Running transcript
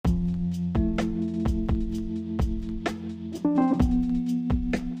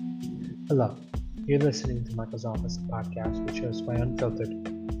Hello, you're listening to Michael's Office, a podcast which shows my unfiltered,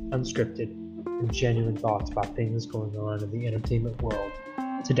 unscripted, and genuine thoughts about things going on in the entertainment world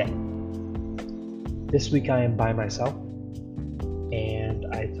today. This week I am by myself, and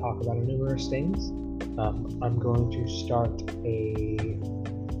I talk about numerous things. I'm going to start a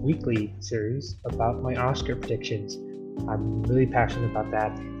weekly series about my Oscar predictions. I'm really passionate about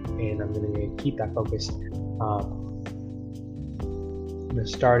that, and I'm going to keep that focus. I'm going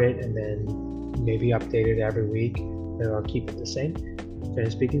to start it and then maybe update it every week, or keep it the same.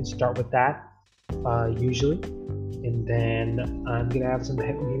 Generally speaking, start with that usually, and then I'm going to have some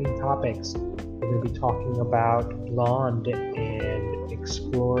hitting topics. We're going to be talking about Blonde and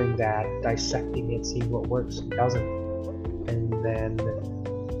exploring that, dissecting it, seeing what works and doesn't. And then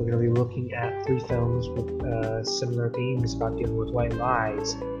we're going to be looking at 3 films with similar themes about dealing with white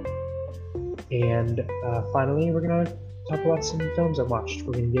lies. And finally, we're going to talk about some films I watched.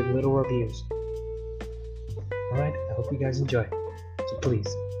 We're going to give little reviews. Alright, I hope you guys enjoy. So please,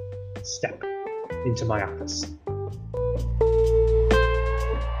 step into my office.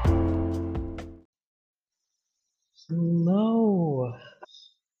 Hello!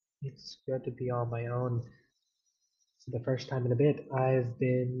 It's good to be on my own. For the first time in a bit. I've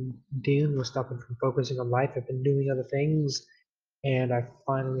been dealing with stuff and focusing on life. I've been doing other things, and I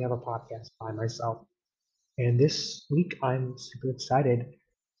finally have a podcast by myself. And this week I'm super excited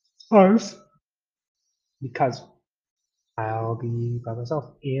because I'll be by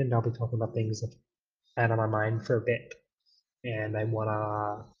myself and I'll be talking about things that are out of my mind for a bit. And I want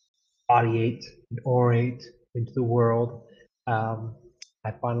to audiate and orate into the world.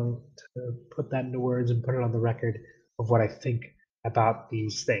 I finally put that into words and put it on the record of what I think about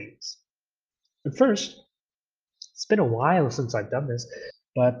these things. But first, it's been a while since I've done this,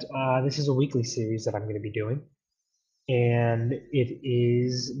 but this is a weekly series that I'm going to be doing, and it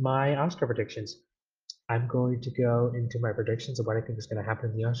is my Oscar predictions. I'm going to go into my predictions of what I think is going to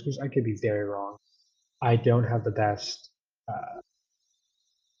happen in the Oscars. I could be very wrong. I don't have the best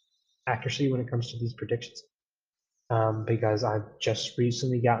accuracy when it comes to these predictions because I've just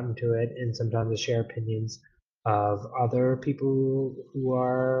recently gotten to it, and sometimes I share opinions of other people who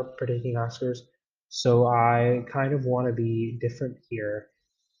are predicting Oscars. So I kind of want to be different here,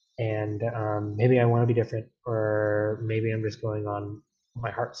 and maybe I want to be different, or maybe I'm just going on what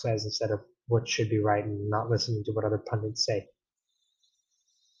my heart says instead of what should be right and not listening to what other pundits say.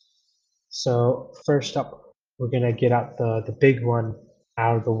 So first up, we're gonna get out the big one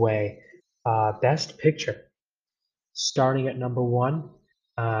out of the way. Best Picture. Starting at number 1,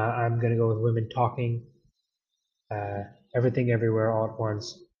 I'm gonna go with Women Talking, Everything Everywhere All at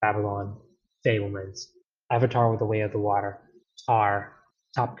Once, Babylon, Fabelmans, Avatar with the Way of the Water, Tar,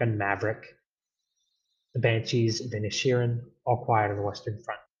 Top Gun Maverick, The Banshees of Inisherin, All Quiet on the Western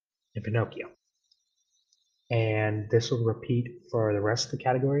Front, and Pinocchio. And this will repeat for the rest of the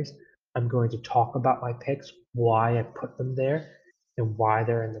categories. I'm going to talk about my picks, why I put them there, and why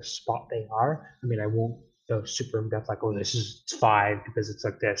they're in the spot they are. I mean, I won't go super in depth like, oh, this is 5 because it's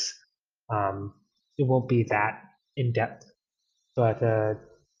like this. It won't be that in depth, but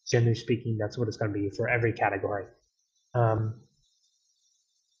generally speaking, that's what it's going to be for every category. And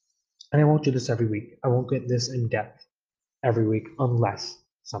I won't do this every week. I won't get this in depth every week unless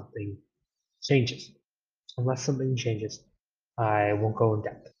something changes. Unless something changes, I won't go in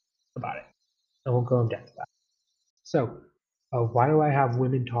depth about it. I won't go in depth about it. So, why do I have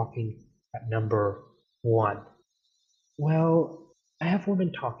Women Talking at number 1? Well, I have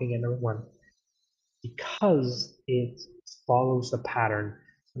Women Talking at number 1 because it follows the pattern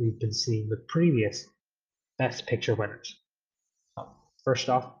we've been seeing with previous Best Picture winners. First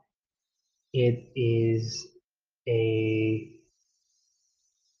off, it is a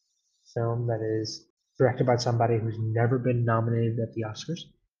film that is directed by somebody who's never been nominated at the Oscars.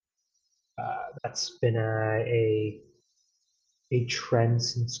 That's been a trend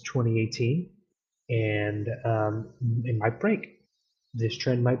since 2018, and it might break. This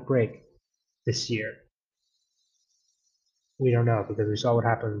trend might break this year. We don't know because we saw what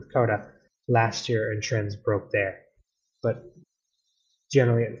happened with Coda last year, and trends broke there. But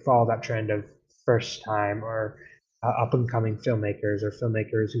generally, it followed that trend of first time or up and coming filmmakers or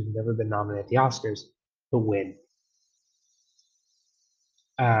filmmakers who've never been nominated at the Oscars to win.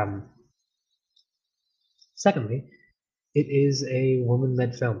 Secondly, it is a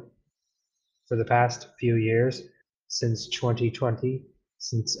woman-led film. For the past few years, since 2020,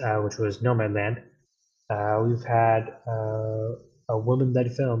 which was Nomadland, we've had a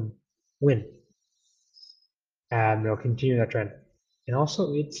woman-led film win, and they'll continue that trend. And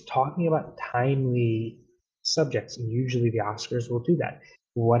also, it's talking about timely subjects, and usually the Oscars will do that.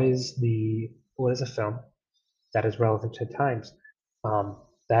 what is a film that is relevant to times?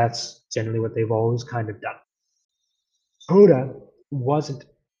 That's generally what they've always kind of done. Coda wasn't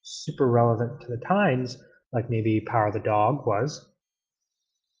super relevant to the times, like maybe Power of the Dog was,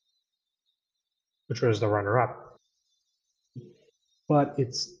 which was the runner-up. But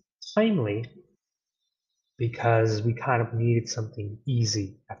it's timely because we kind of needed something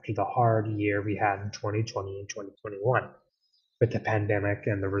easy after the hard year we had in 2020 and 2021 with the pandemic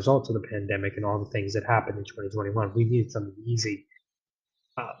and the results of the pandemic and all the things that happened in 2021. We needed something easy.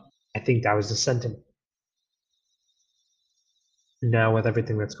 Uh, I think that was the sentiment. Now, with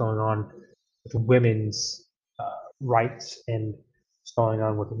everything that's going on with women's rights and what's going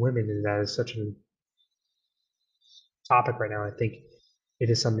on with women, and that is such a topic right now. I think it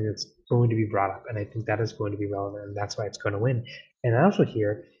is something that's going to be brought up, and I think that is going to be relevant, and that's why it's going to win. And I also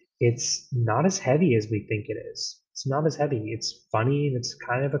hear it's not as heavy as we think it is. It's not as heavy. It's funny and it's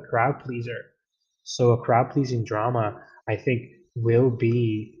kind of a crowd pleaser. So a crowd pleasing drama, I think, will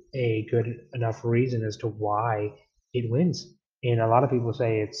be a good enough reason as to why it wins. And a lot of people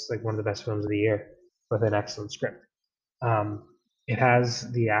say it's like one of the best films of the year with an excellent script. Um, it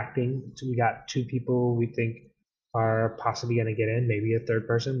has the acting. So we got two people we think are possibly going to get in, maybe a third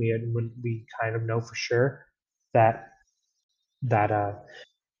person. We kind of know for sure that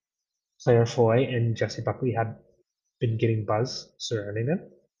Claire Foy and Jesse Buckley had been getting buzz surrounding them,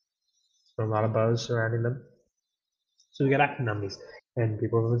 a lot of buzz surrounding them. So we got acting nominees, and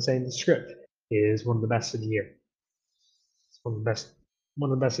people have been saying the script is one of the best of the year. It's one of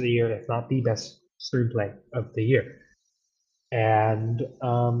the best of the year, if not the best screenplay of the year. And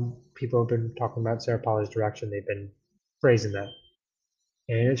people have been talking about Sarah Polley's direction. They've been praising that.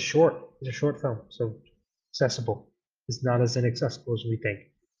 And it's short. It's a short film, so accessible. It's not as inaccessible as we think.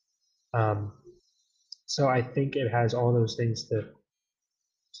 Um, so I think it has all those things to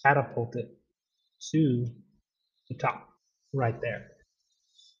catapult it to the top, right there.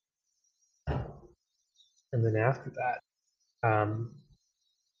 And then after that,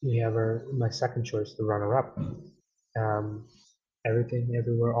 we have my second choice, the runner-up, Everything,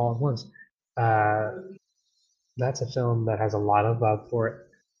 Everywhere, All at Once. Uh, that's a film that has a lot of love for it.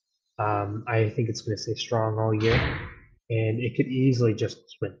 I think it's going to stay strong all year, and it could easily just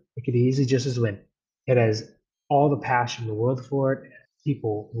win. It could easily just as win. It has all the passion in the world for it.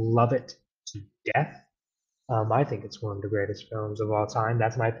 People love it to death. I think it's one of the greatest films of all time.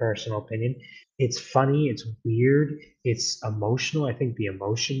 That's my personal opinion. It's funny, it's weird, it's emotional. I think the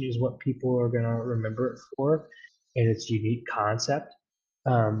emotion is what people are going to remember it for, and its unique concept.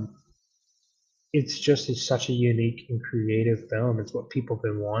 Um, it's such a unique and creative film. It's what people have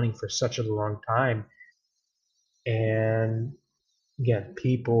been wanting for such a long time. And again,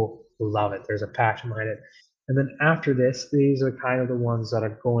 people love it. There's a passion behind it. And then after this, these are kind of the ones that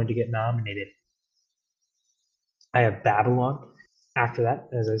are going to get nominated. I have Babylon after that,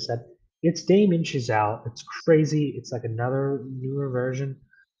 as I said. It's Damien Chazelle. It's crazy. It's like another newer version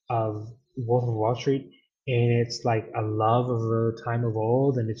of Wolf of Wall Street. And it's like a love of a time of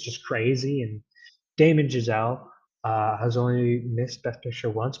old, and it's just crazy. And Damien Chazelle has only missed Best Picture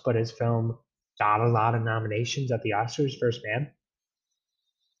once, but his film got a lot of nominations at the Oscars, First Man.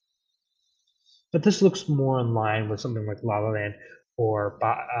 But this looks more in line with something like La La Land or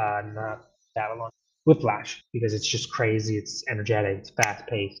not Babylon, Whiplash, because it's just crazy, it's energetic, it's fast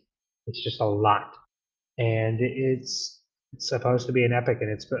paced, it's just a lot, and it's supposed to be an epic,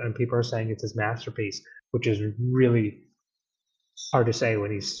 and people are saying it's his masterpiece, which is really hard to say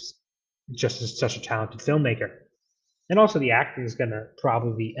when he's just such a talented filmmaker. And also the acting is gonna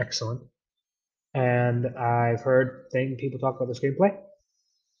probably be excellent. And I've heard people talk about the screenplay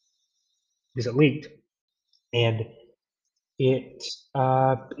because it leaked, and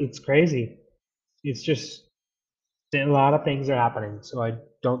it's crazy. It's just a lot of things are happening, so I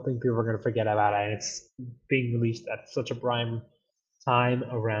don't think people are going to forget about it. And it's being released at such a prime time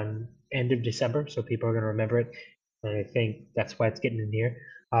around end of December, so people are going to remember it. And I think that's why it's getting in here.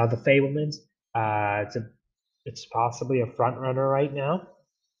 The Fablemans, it's possibly a front runner right now.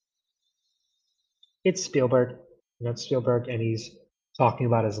 It's Spielberg. That's Spielberg, and he's talking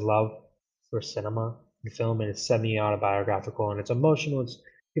about his love for cinema and film, and it's semi-autobiographical and it's emotional.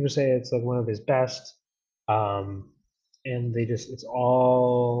 People say it's like one of his best, and it's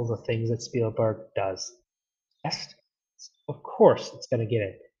all the things that Spielberg does best. Of course, it's gonna get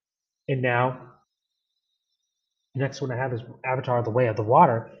it. And now, the next one I have is Avatar: The Way of the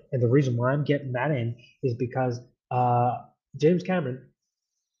Water, and the reason why I'm getting that in is because James Cameron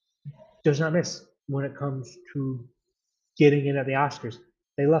does not miss when it comes to getting in at the Oscars.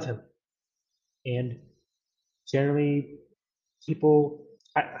 They love him. And generally, people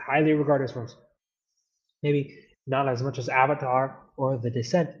highly regarded as films. Maybe not as much as Avatar or The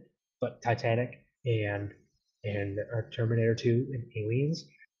Descent, but Titanic and Terminator 2 and Aliens.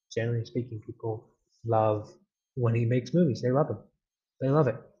 Generally speaking, people love when he makes movies. They love him. They love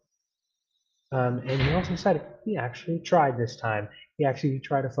it. And he also said he actually tried this time. He actually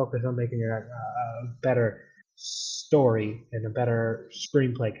tried to focus on making a better story and a better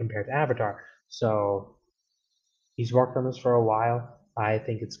screenplay compared to Avatar. So he's worked on this for a while. I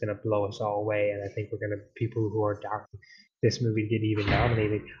think it's going to blow us all away, and I think we're going to people who are doubting this movie get even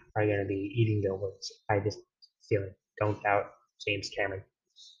nominated are going to be eating their words. I just feel it. Don't doubt James Cameron.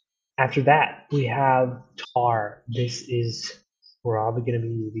 After that, we have Tar. This is probably going to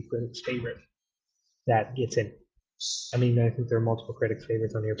be the critics' favorite that gets in. I mean, I think there are multiple critics'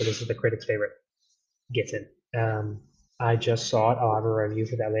 favorites on here, but this is the critics' favorite. Gets in. I just saw it. I'll have a review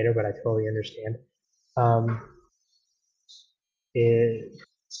for that later, but I totally understand. Um, it,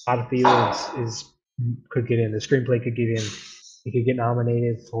 is could get in. The screenplay could get in. It could get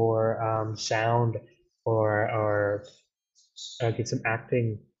nominated for sound or get some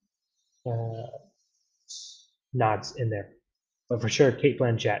acting uh, nods in there. But for sure, Kate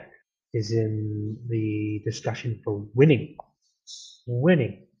Blanchett is in the discussion for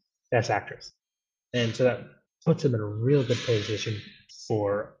winning Best Actress, and so that puts him in a real good position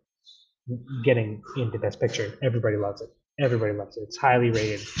for getting into Best Picture. Everybody loves it. Everybody loves it. It's highly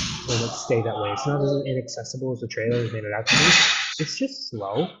rated, and it stay that way. It's not as inaccessible as the trailers made it out to be. It's just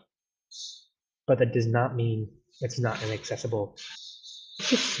slow, but that does not mean it's not inaccessible. It's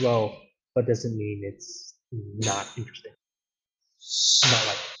just slow, but doesn't mean it's not interesting. Not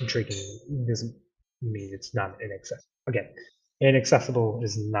like intriguing. It doesn't mean it's not inaccessible. Again, inaccessible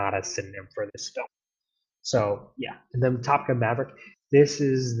is not a synonym for this film. So yeah, and then Top Gun Maverick. This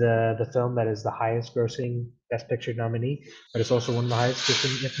is the film that is the highest grossing Best Picture nominee, but it's also one of the highest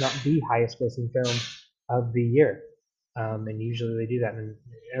grossing, if not the highest grossing film of the year. And usually they do that, and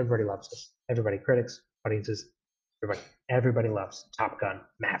everybody loves this. Everybody, critics, audiences, everybody loves Top Gun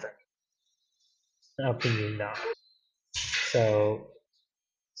Maverick. How can you not? So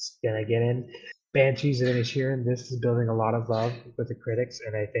it's gonna get in. Banshees of Inisherin. This is building a lot of love with the critics,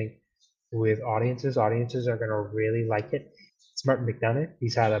 and I think with audiences are gonna really like it. It's Martin McDonagh.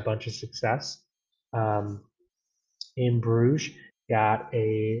 He's had a bunch of success. Um, in Bruges, got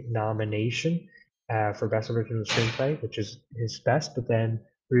a nomination for Best Original Screenplay, which is his best. But then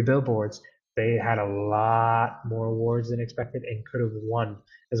Three Billboards, they had a lot more awards than expected and could have won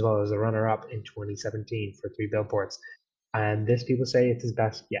as well as a runner-up in 2017 for Three Billboards. And this people say it's his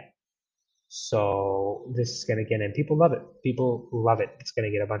best yet. So this is gonna get in. People love it. People love it. It's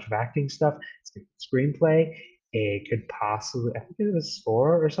gonna get a bunch of acting stuff. It's gonna get screenplay. It could possibly, I think it was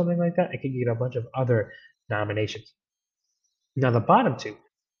score or something like that. It could get a bunch of other nominations. Now the bottom two,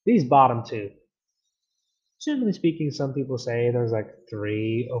 these bottom two, generally speaking, some people say there's like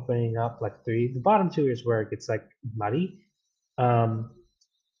three opening up, like three. The bottom two is where it gets like muddy. Um,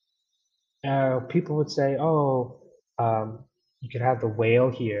 People would say, oh, you could have the whale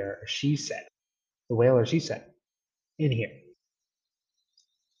here, or she said, the whale or she said in here.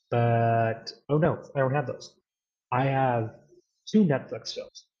 But oh no, I don't have those. I have two Netflix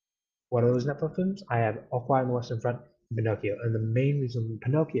films. What are those Netflix films? I have All Quiet on the Western Front and Pinocchio. And the main reason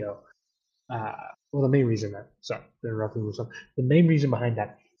Pinocchio, well, the main reason that, sorry, the main reason behind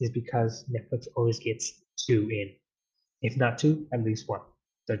that is because Netflix always gets two in. If not two, at least one.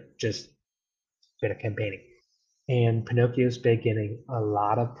 So just a bit of campaigning. And Pinocchio's been getting a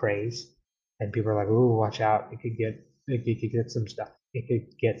lot of praise, and people are like, "Ooh, watch out! It could get some stuff. It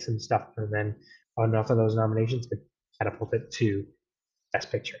could get some stuff." And then enough of those nominations could catapult it to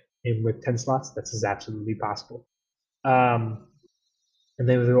Best Picture. And with 10 slots, this is absolutely possible. Um, and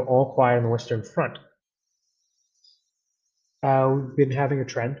they were All Quiet on the Western Front. We've been having a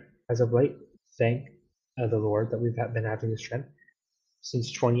trend as of late. Thank the Lord that we've been having this trend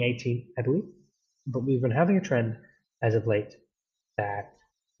since 2018, I believe. But we've been having a trend as of late that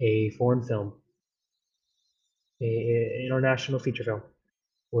a foreign film, a international feature film,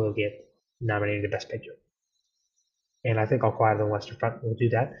 will get nominated to Best Picture. And I think All Quiet on the Western Front will do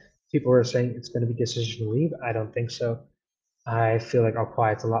that. People are saying it's going to be Decision to Leave. I don't think so. I feel like All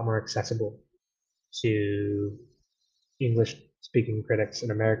Quiet's a lot more accessible to English speaking critics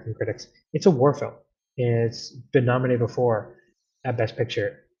and American critics. It's a war film. It's been nominated before at Best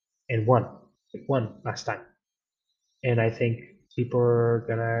Picture and won. It won last time. And I think people are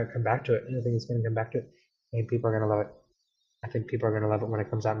gonna come back to it. And I think it's gonna come back to it. And people are gonna love it. I think people are gonna love it when it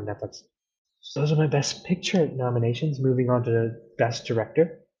comes out on Netflix. So those are my Best Picture nominations. Moving on to Best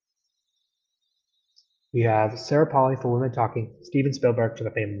Director. We have Sarah Polley for Women Talking, Steven Spielberg for The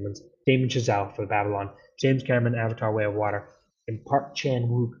Fabelmans, Damien Chazelle for Babylon, James Cameron, Avatar: Way of Water, and Park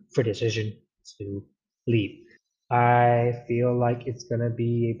Chan-wook for Decision to Leave. I feel like it's gonna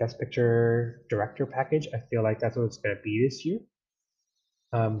be a Best Picture director package. I feel like that's what it's gonna be this year.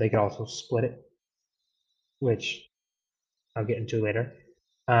 They could also split it, which I'll get into later.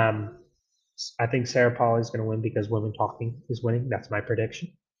 I think Sarah Polley is going to win because Women Talking is winning. That's my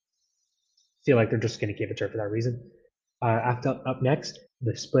prediction. Feel like they're just going to give it to her for that reason. Up next,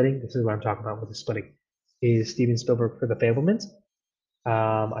 the splitting. This is what I'm talking about with the splitting. Is Steven Spielberg for The Fabelmans.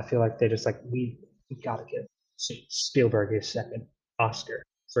 I feel like they're just like we gotta give Spielberg his second Oscar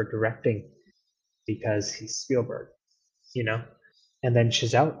for directing because he's Spielberg, you know. And then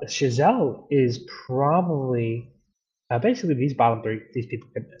Chazelle is probably basically these bottom three. These people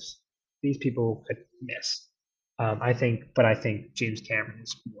could miss. These people could miss. I think James Cameron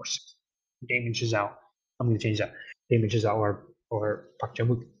is more. Damien Chazelle. I'm going to change that. Damien Chazelle or Park Chan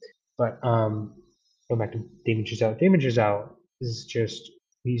Wook. But going back to Damien Chazelle. Damien Chazelle is just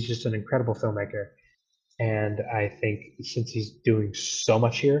he's just an incredible filmmaker, and I think since he's doing so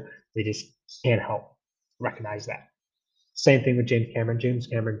much here, they just can't help recognize that. Same thing with James Cameron. James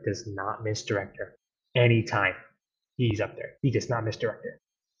Cameron does not miss director anytime he's up there. He does not miss director.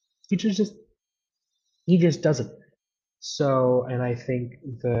 He just doesn't. So, and I think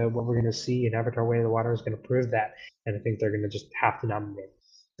what we're going to see in Avatar: Way of the Water is going to prove that, and I think they're going to just have to nominate.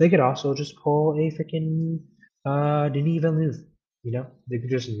 They could also just pull a freaking Denis Villeneuve. You know, they could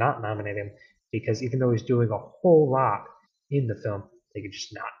just not nominate him because even though he's doing a whole lot in the film, they could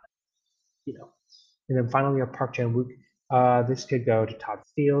just not. You know. And then finally, we have Park Chan Wook. This could go to Todd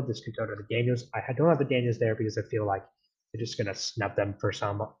Field. This could go to the Daniels. I don't have the Daniels there because I feel like they're just gonna snub them for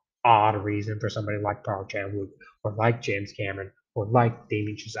some odd reason for somebody like Park Chan Wook or like James Cameron or like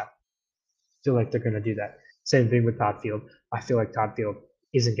Damien Chazelle. I feel like they're gonna do that. Same thing with Todd Field. I feel like Todd Field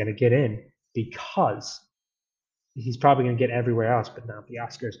isn't gonna get in because he's probably gonna get everywhere else, but not the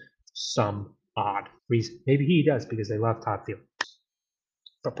Oscars. Some odd reason. Maybe he does because they love Todd Field.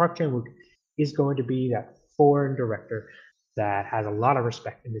 But Park Chan-wook is going to be that foreign director that has a lot of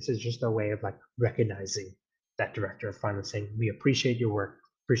respect, and this is just a way of like recognizing that director, finally saying, "We appreciate your work,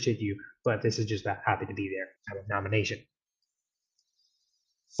 appreciate you, but this is just that happy to be there kind of nomination."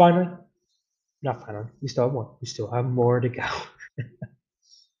 Finally, not finally, we still have more. We still have more to go.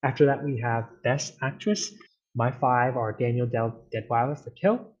 After that, we have Best Actress. My five are Danielle Deadwyler for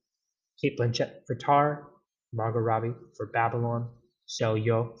Till, Cate Blanchett for Tar, Margot Robbie for Babylon, Seo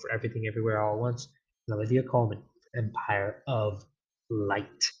Yo for Everything Everywhere All at Once, and Olivia Colman for Empire of Light.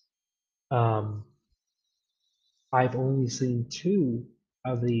 Um, I've only seen two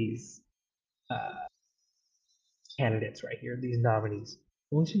of these uh, candidates right here, these nominees.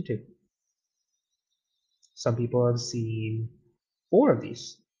 Only seen two. Some people have seen four of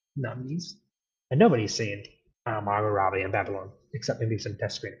these nominees, and nobody's seen Margot Robbie and Babylon, except maybe some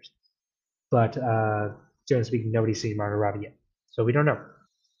test screeners. But generally speaking, nobody's seen Margot Robbie yet, so we don't know.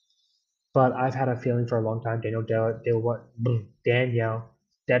 But I've had a feeling for a long time Danielle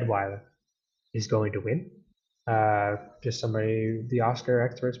Deadwyler is going to win. Just somebody, the Oscar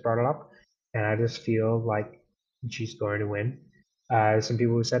experts brought it up, and I just feel like she's going to win. Some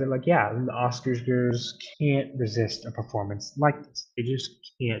people who said it like, yeah, the Oscars can't resist a performance like this. They just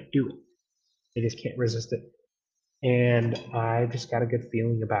can't do it. They just can't resist it. And I just got a good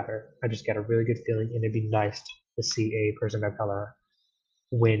feeling about her. I just got a really good feeling, and it'd be nice to see a person of color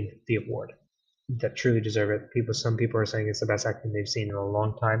win the award that truly deserve it. Some people are saying it's the best acting they've seen in a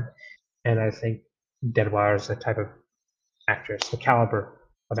long time, and I think Deadwyler is the type of actress, the caliber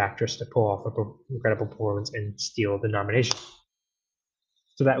of actress to pull off an incredible performance and steal the nomination.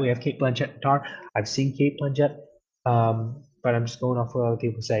 So that we have Cate Blanchett and Tar. I've seen Cate Blanchett, but I'm just going off what other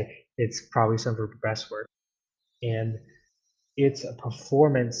people say. It's probably some of her best work, and it's a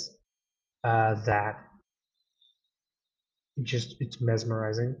performance that it's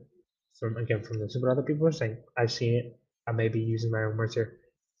mesmerizing. From this, what other people are saying. I've seen it. I may be using my own words here,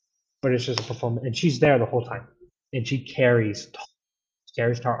 but it's just a performance, and she's there the whole time, and she carries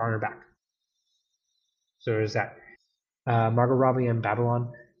Tar on her back. So there's that. Margot Robbie and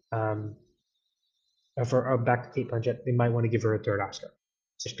Babylon. For back to Cate Blanchett, they might want to give her a third Oscar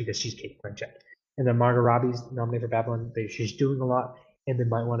just because she's Cate Blanchett. And then Margot Robbie's nominated for Babylon. She's doing a lot, and they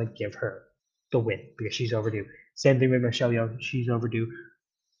might want to give her the win because she's overdue. Same thing with Michelle Yeoh. She's overdue,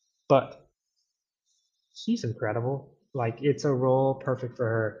 but she's incredible. Like it's a role perfect for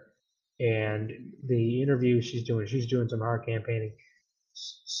her. And the interview she's doing some hard campaigning.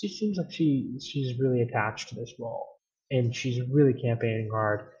 She seems like she's really attached to this role, and she's really campaigning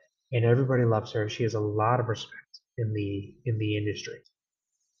hard. and everybody loves her. She has a lot of respect in the industry.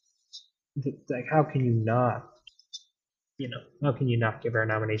 Like, how can you not? How can you not give her a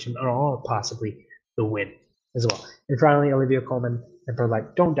nomination or possibly the win as well? And finally, Olivia Colman. And for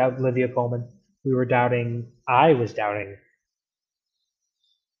like, don't doubt Olivia Colman. I was doubting,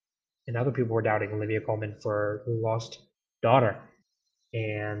 and other people were doubting Olivia Colman for The Lost Daughter.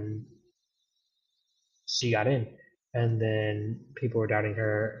 And she got in. And then people were doubting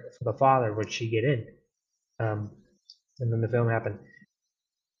her for The Father. Would she get in? And then the film happened.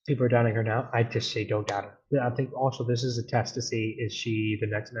 People are doubting her now. I just say don't doubt her. I think also this is a test to see, is she the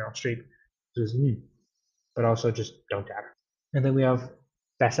next Meryl Streep? But also just don't doubt her. And then we have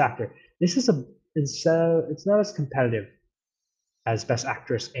Best Actor. This is it's not as competitive as Best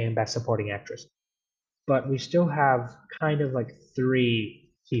Actress and Best Supporting Actress, but we still have kind of like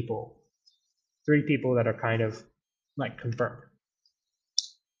three people that are kind of like confirmed,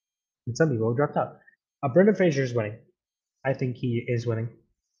 and some people dropped out. Brendan Fraser is winning. I think he is winning.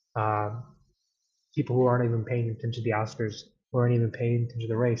 Um, People who aren't even paying attention to the Oscars, who aren't even paying attention to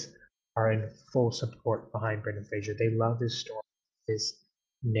the race, are in full support behind Brendan Fraser. They love his story, his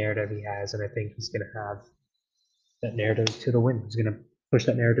narrative he has, and I think he's going to have that narrative to the win. He's going to push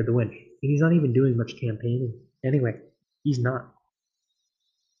that narrative to the win. And he's not even doing much campaigning anyway. He's not.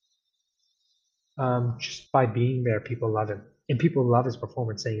 Just by being there, people love him, and people love his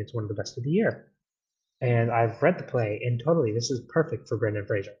performance, saying it's one of the best of the year. And I've read the play, and totally, this is perfect for Brendan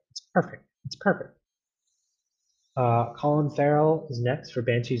Fraser. It's perfect. It's perfect. Colin Farrell is next for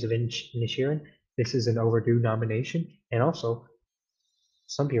Banshees of Inisherin. This is an overdue nomination, and also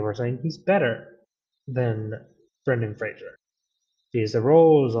some people are saying he's better than Brendan Fraser because the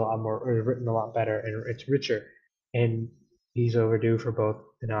role is a lot more written, a lot better, and it's richer. And he's overdue for both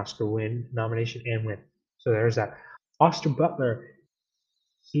an Oscar nomination and win. So there's that. Austin Butler,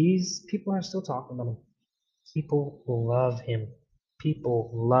 people are still talking about him. People love him.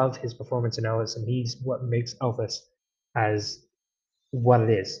 People love his performance in Elvis, and he's what makes Elvis as what it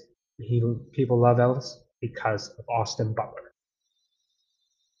is. People love Elvis because of Austin Butler.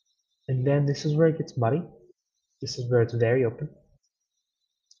 And then this is where it gets muddy. This is where it's very open.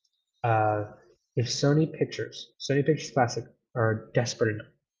 If Sony Pictures Classic are desperate enough,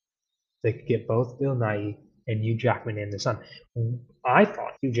 they could get both Bill Nighy and Hugh Jackman in The Sun. I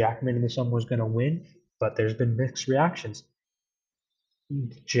thought Hugh Jackman in The Sun was going to win, but there's been mixed reactions.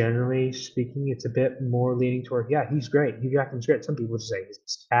 Generally speaking, it's a bit more leaning toward, yeah, he's great. Hugh Jackman's great. Some people say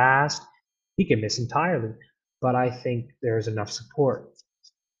he's cast. He can miss entirely. But I think there's enough support.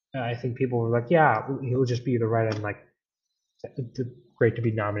 I think people were like, yeah, he'll just be the right end, like, great to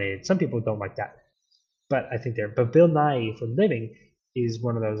be nominated. Some people don't like that. But I think but Bill Nighy for Living is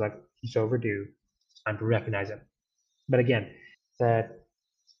one of those, like, he's overdue. It's time to recognize him. But again, the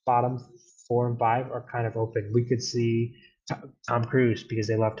bottom 4 and 5 are kind of open. We could see Tom Cruise because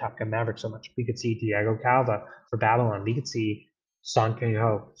they love Top Gun Maverick so much. We could see Diego Calva for Babylon. We could see Song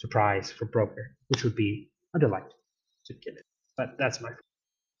Kang-ho, surprise, for Broker, which would be a delight to get it. But that's my.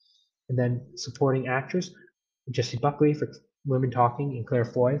 And then supporting actors, Jessie Buckley for Women Talking and Claire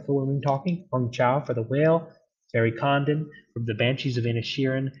Foy for Women Talking, Hong Chow for The Whale, Terry Condon from The Banshees of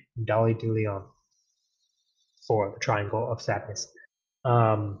Inisherin, and Dolly De Leon for The Triangle of Sadness.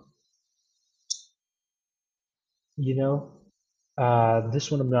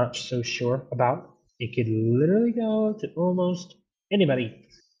 This one I'm not so sure about. It could literally go to almost anybody.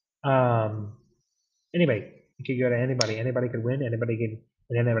 Anybody. It could go to anybody. Anybody could win. Anybody can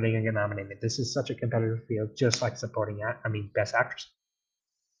get nominated. This is such a competitive field, just like Best Actress.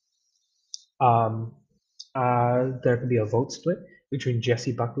 There could be a vote split between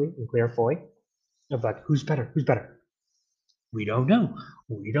Jessie Buckley and Claire Foy of like, who's better? Who's better? We don't know.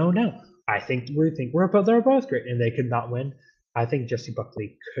 We don't know. They're both great, and they could not win. I think Jessie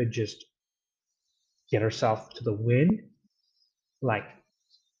Buckley could just get herself to the win. Like,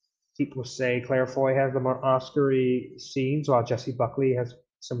 people say Claire Foy has the more Oscar-y scenes, while Jessie Buckley has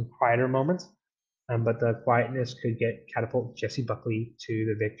some quieter moments. But the quietness could catapult Jessie Buckley to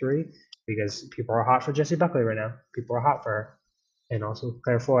the victory because people are hot for Jessie Buckley right now. People are hot for her. And also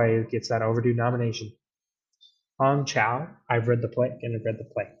Claire Foy gets that overdue nomination. Hong Chow, I've read the play.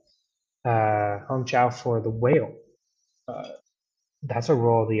 Hong Chow for The Whale. That's a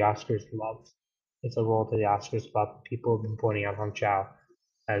role the Oscars love. It's a role that the Oscars love. People have been pointing out Hong Chow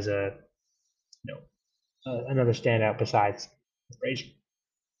as another standout besides Fraser.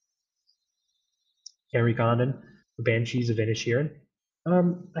 Terry Condon for Banshees of Inisherin.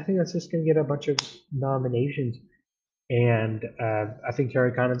 I think that's just going to get a bunch of nominations, and I think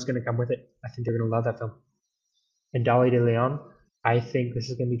Terry Condon's going to come with it. I think they're going to love that film. And Dolly De Leon I think this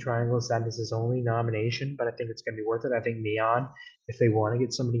is going to be Triangle of Sadness' only nomination, but I think it's going to be worth it. I think Neon, if they want to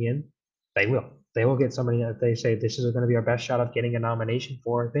get somebody in, they will. They will get somebody if they say this is going to be our best shot of getting a nomination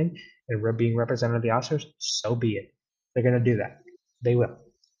for a thing and being represented at the Oscars, so be it. They're going to do that. They will.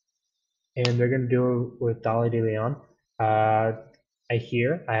 And they're going to do it with Dolly De Leon. I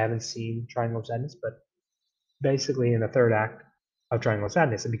haven't seen Triangle of Sadness, but basically in the third act of Triangle of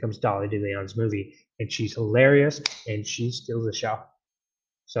Sadness, it becomes Dolly De Leon's movie, and she's hilarious and she steals the show.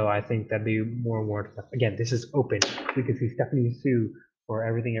 So I think that'd be more warranted. Again, this is open. We could see Stephanie Sue for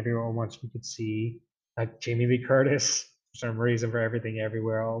Everything Everywhere All at Once. We could see Jamie Lee Curtis for some reason for Everything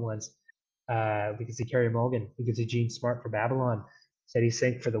Everywhere All at Once. We could see Carey Mulligan. We could see Jean Smart for Babylon. Sadie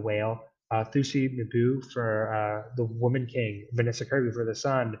Sink for The Whale. Thusi Naboo for The Woman King. Vanessa Kirby for The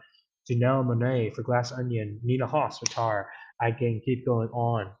Sun. Janelle Monáe for Glass Onion. Nina Hoss for Tar. I can keep going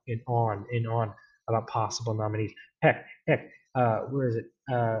on and on and on about possible nominees. Heck, where is it?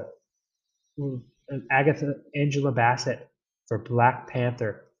 Agatha Angela Bassett for Black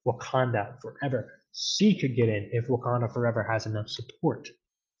Panther, Wakanda Forever. She could get in if Wakanda Forever has enough support.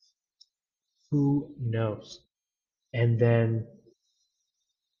 Who knows? And then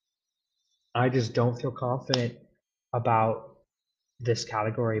I just don't feel confident about this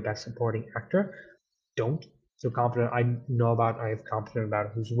category, Best Supporting Actor. Don't feel confident. I have confidence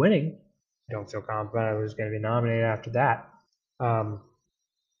about who's winning. I don't feel confident who's going to be nominated after that. I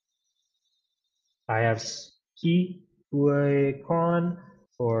have Ki Hui Kwan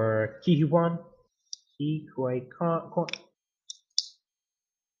for Ki Hui Kwan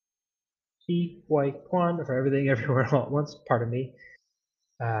for Everything Everywhere All at Once. Pardon me.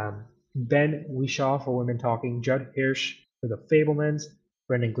 Ben Whishaw for Women Talking. Judd Hirsch for The Fablemans.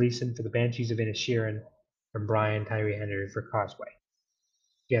 Brendan Gleeson for The Banshees of Inisherin. And Brian Tyree Henry for Causeway.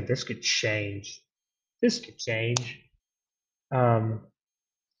 Again, this could change. This could change. I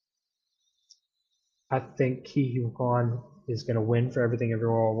think Ki Hui Kwan is going to win for Everything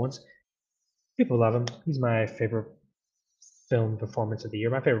Everywhere All at Once. People love him. He's my favorite film performance of the year.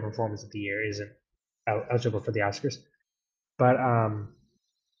 My favorite performance of the year isn't eligible for the Oscars, but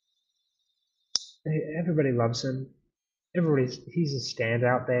everybody loves him. He's a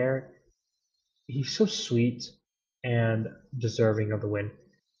standout there. He's so sweet and deserving of the win.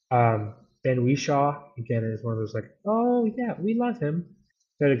 Ben Whishaw again is one of those like, oh yeah, we love him,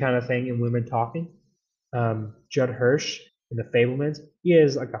 kind of thing in Women Talking. Judd Hirsch in The Fablemans, he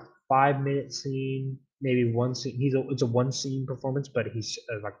is like a 5-minute scene, maybe one scene. It's a one scene performance, but he's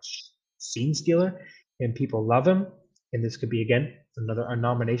like scene stealer, and people love him. And this could be again a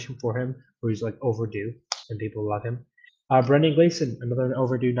nomination for him, where he's like overdue, and people love him. Brendan Gleeson, another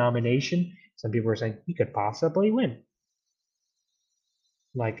overdue nomination. Some people are saying he could possibly win.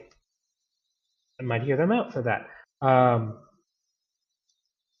 Like, I might hear them out for that.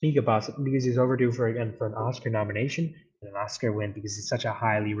 He could possibly, because he's overdue for an Oscar nomination and an Oscar win because he's such a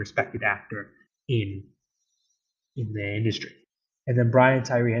highly respected actor in the industry. And then Brian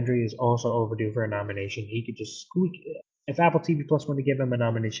Tyree Henry is also overdue for a nomination. He could just squeak. If Apple TV Plus want to give him a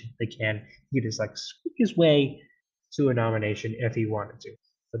nomination, they can. He could just like squeak his way to a nomination if he wanted to.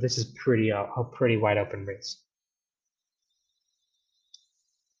 But this is a pretty wide open race.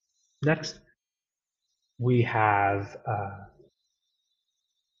 Next, we have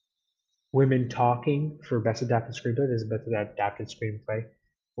Women Talking for Best Adapted Screenplay. This is Best Adapted Screenplay.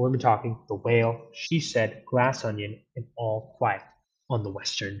 Women Talking, The Whale, She Said, Glass Onion, and All Quiet on the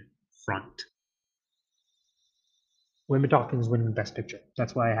Western Front. Women Talking is winning Best Picture.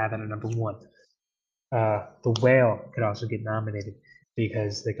 That's why I have it at number 1. The Whale could also get nominated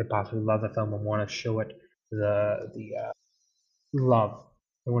because they could possibly love the film and want to show it the love.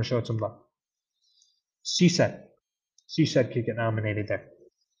 They want to show it some love. She Said could get nominated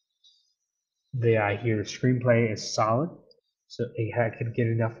there. I hear the screenplay is solid, so it could get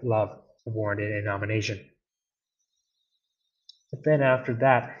enough love to warrant a nomination. But then after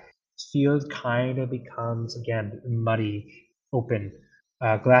that, field kind of becomes again muddy, open.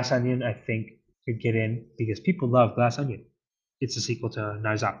 Glass Onion, I think, could get in because people love Glass Onion. It's a sequel to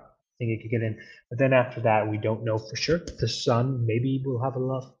Knives Out. I think it could get in. But then after that, we don't know for sure. The Sun maybe will have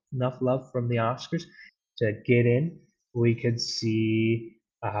enough love from the Oscars to get in. We could see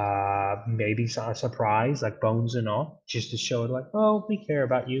maybe a surprise like Bones and All, just to show it like, oh, we care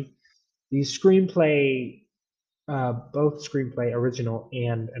about you. The screenplay, both screenplay original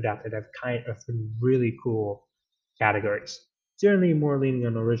and adapted, have kind of been really cool categories. Generally more leaning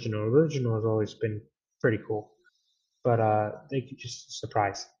on original. Original has always been pretty cool, but they could just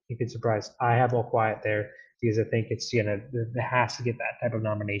surprise. You could surprise. I have All Quiet there because I think it has to get that type of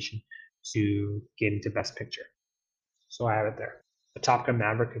nomination to get into Best Picture. So I have it there. But Top Gun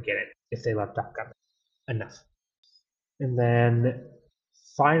Maverick could get it if they love Top Gun enough. And then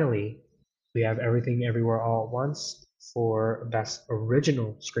finally, we have Everything Everywhere All at Once for Best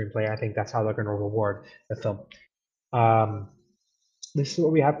Original Screenplay. I think that's how they're going to reward the film. This is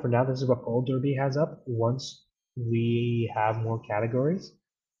what we have for now. This is what Gold Derby has up. Once we have more categories,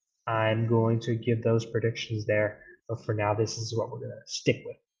 I'm going to give those predictions there. But for now, this is what we're going to stick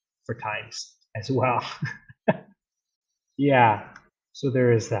with for times as well. Yeah, so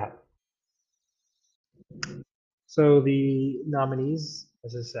there is that. So the nominees,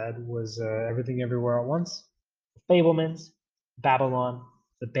 as I said, was Everything Everywhere at Once, Fablemans, Babylon,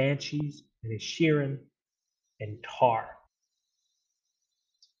 The Banshees, Inisherin, and Tar.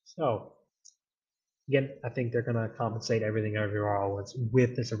 So again, I think they're going to compensate Everything Everywhere All at Once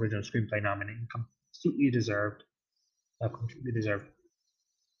with this original screenplay nomination. Completely deserved. Completely deserved.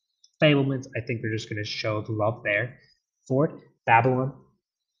 Fablemans, I think they're just going to show the love there for it. Babylon,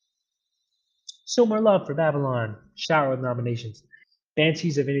 still more love for Babylon. Shower with nominations.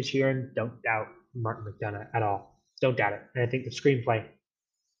 Banshees of Inisherin, don't doubt Martin McDonagh at all. Don't doubt it. And I think the screenplay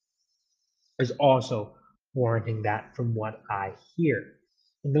is also warranting that from what I hear.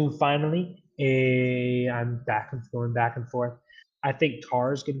 And then finally, I'm going back and forth. I think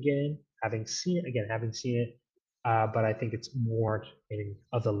Tar's gonna get in, having seen it, but I think it's warranting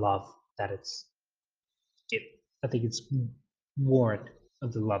of the love that it's getting. I think it's warrant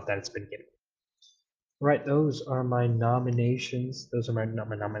of the love that it's been getting. Right, those are my nominations. Those are not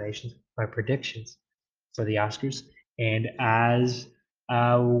my nominations, my predictions for the Oscars. And as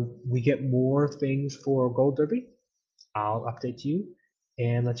we get more things for Gold Derby, I'll update you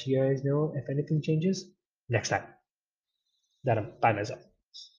and let you guys know if anything changes next time that I'm by myself.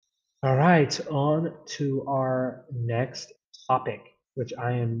 All right, on to our next topic, which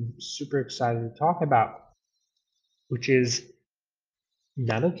I am super excited to talk about, which is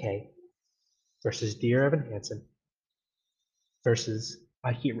Not Okay versus Dear Evan Hansen versus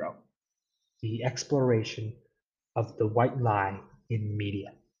A Hero, the exploration of the white lie in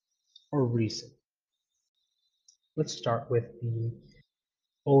media or reason. Let's start with the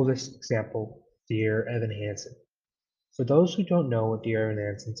oldest example, Dear Evan Hansen. For those who don't know what Dear Evan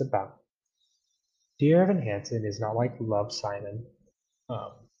Hansen's about, Dear Evan Hansen is not like Love, Simon.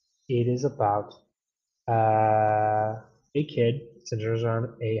 Um, it is about a kid, centers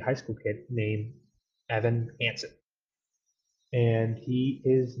on a high school kid named Evan Hansen. And he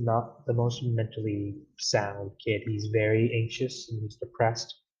is not the most mentally sound kid. He's very anxious and he's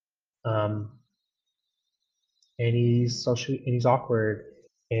depressed. Um, and he's awkward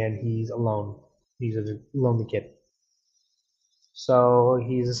and he's alone. He's a lonely kid. So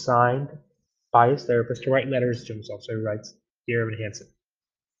he's assigned by his therapist to write letters to himself. So he writes Dear Evan Hansen.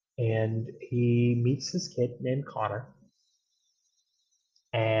 And he meets this kid named Connor.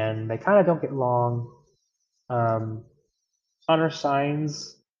 And they kind of don't get along. Connor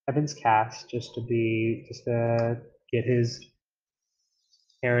signs Evan's cast just to get his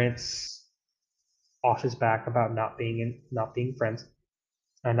parents off his back about not being friends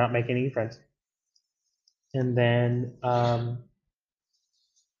and not making any friends. And then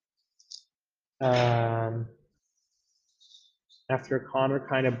after Connor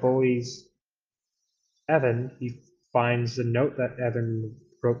kind of bullies Evan, he finds the note that Evan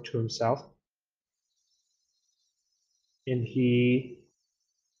wrote to himself, and he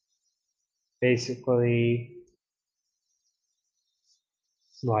basically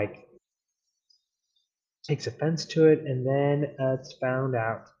like takes offense to it, and then it's found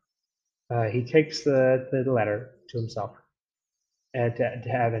out. He takes the letter to himself and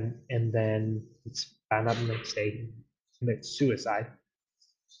to Evan, and then it's found out the next day he commits suicide.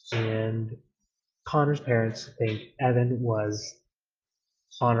 And Connor's parents think Evan was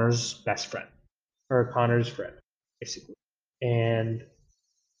Connor's best friend, or Connor's friend, basically. And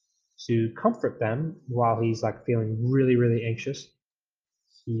to comfort them while he's like feeling really, really anxious,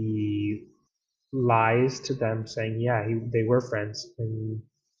 he lies to them saying, yeah, they were friends and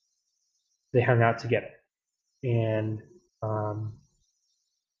they hung out together. And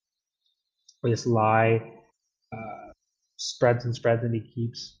this lie spreads and spreads, and he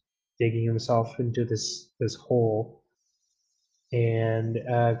keeps digging himself into this hole. And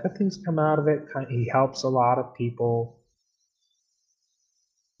good things come out of it. He helps a lot of people.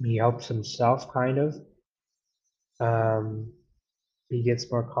 He helps himself, kind of. He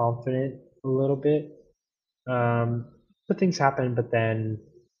gets more confident a little bit. Good things happen, but then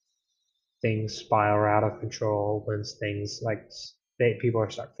things spiral out of control when things like people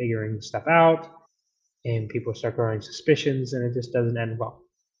start figuring stuff out, and people start growing suspicions, and it just doesn't end well.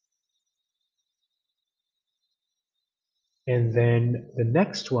 And then the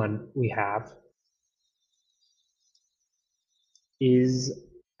next one we have is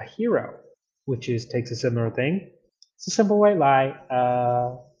a hero, which is takes a similar thing. It's a simple white lie.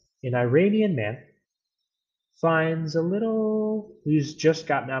 An Iranian man finds a little who's just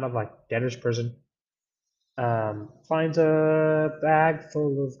gotten out of like debtor's prison. Finds a bag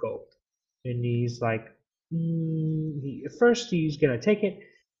full of gold, and he's like, at first he's gonna take it,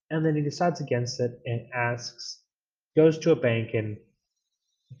 and then he decides against it and goes to a bank and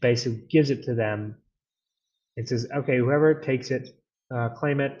basically gives it to them. It says, okay, whoever takes it,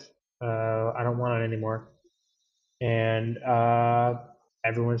 claim it. I don't want it anymore. And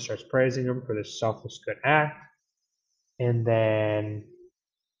everyone starts praising him for this selfless good act. And then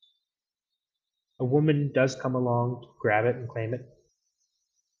a woman does come along to grab it and claim it.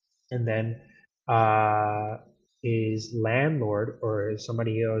 And then his landlord or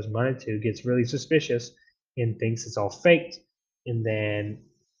somebody he owes money to gets really suspicious and thinks it's all faked. And then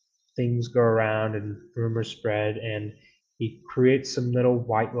things go around and rumors spread, and he creates some little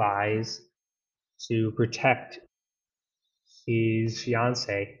white lies to protect his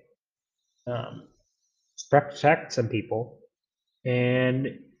fiance, um, protect some people,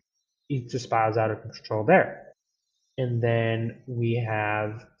 and he just spirals out of control there. And then we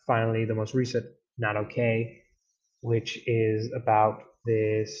have finally the most recent Not Okay, which is about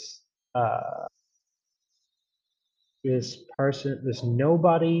uh, this person, this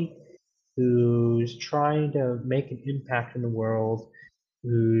nobody who's trying to make an impact in the world,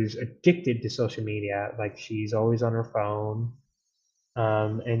 who's addicted to social media. Like she's always on her phone,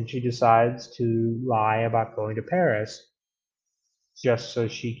 and she decides to lie about going to Paris just so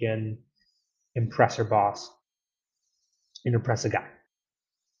she can impress her boss and impress a guy.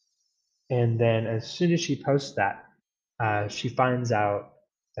 And then as soon as she posts that, she finds out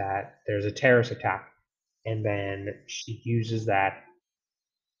that there's a terrorist attack, and then she uses that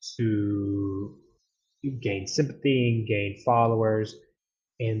to gain sympathy and gain followers.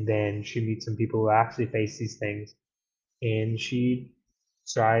 And then she meets some people who actually face these things, and she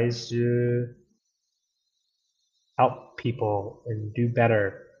tries to help people and do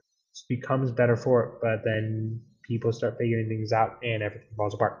better. She becomes better for it, but then people start figuring things out and everything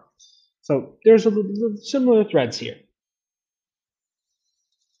falls apart. So there's similar threads here.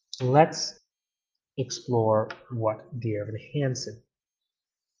 Let's explore what Dear Evan Hansen.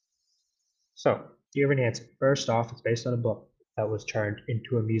 So, Dear Evan Hansen, first off, it's based on a book that was turned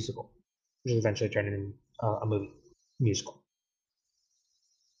into a musical, which was eventually turned into a movie musical.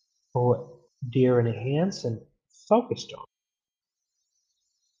 But what Dear Evan Hansen focused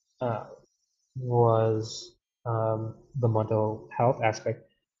on was the mental health aspect,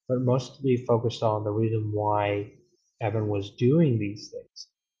 but mostly focused on the reason why Evan was doing these things.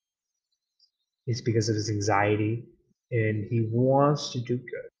 It's because of his anxiety, and he wants to do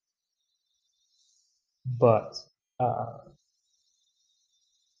good, but uh,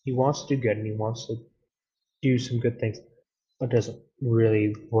 he wants to do good and he wants to do some good things, but doesn't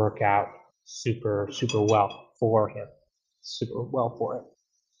really work out super well for him, super well for him.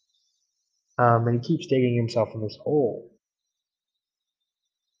 And he keeps digging himself in this hole.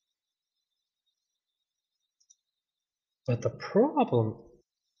 But the problem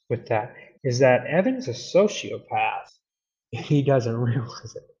with that is that Evan's a sociopath. He doesn't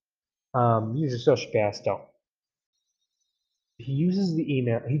realize it. Usually sociopaths don't. He uses the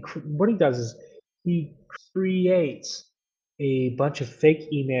email. What he does is he creates a bunch of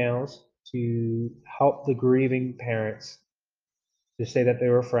fake emails to help the grieving parents to say that they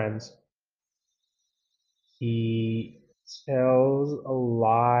were friends. He tells a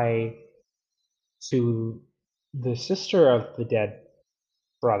lie to the sister of the dead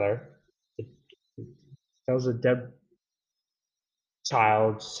brother. He tells the dead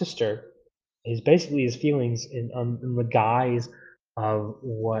child's sister is basically his feelings in the guise of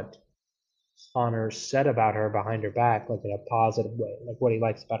what Connor said about her behind her back, like in a positive way, like what he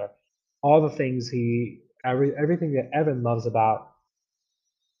likes about her. All the things everything that Evan loves about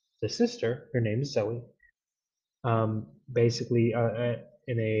the sister, her name is Zoe, basically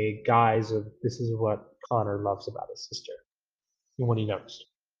in a guise of this is what Connor loves about his sister and what he noticed.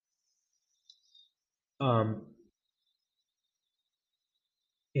 Um,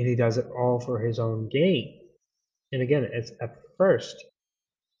 and he does it all for his own gain. And again, it's at first,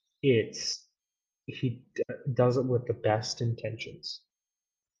 it's he does it with the best intentions.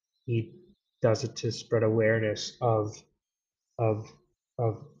 He does it to spread awareness of of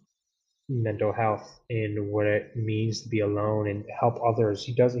mental health and what it means to be alone and help others.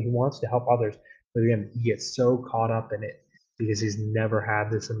 He wants to help others, but again, he gets so caught up in it because he's never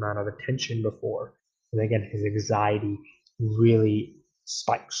had this amount of attention before. And again, his anxiety really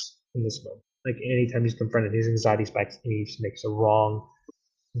spikes in this moment. Like anytime he's confronted, his anxiety spikes and he just makes a wrong,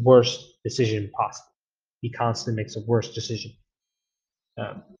 worst decision possible. He constantly makes a worse decision.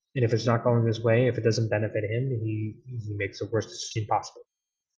 And if it's not going his way, if it doesn't benefit him, he makes the worst decision possible.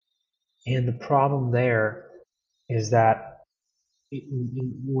 And the problem there is that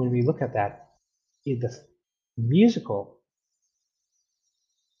when we look at that, the musical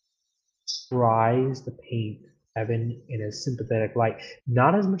tries to paint Evan in a sympathetic light,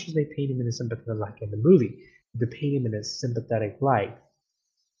 not as much as they paint him in a sympathetic light in the movie. They paint him in a sympathetic light,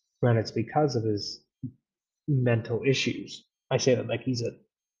 granted, it's because of his mental issues. I say that like he's a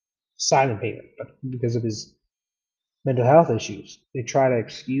silent payment, but because of his mental health issues, they try to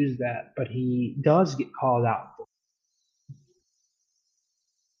excuse that, but he does get called out.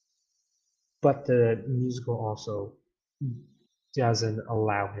 But the musical also doesn't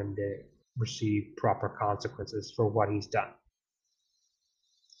allow him to receive proper consequences for what he's done.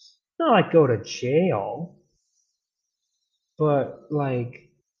 Not like go to jail, but like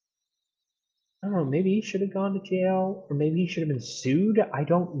I don't know, maybe he should have gone to jail, or maybe he should have been sued. I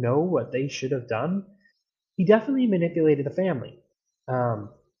don't know what they should have done. He definitely manipulated the family. Um,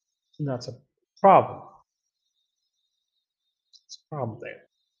 and that's a problem. It's a problem there.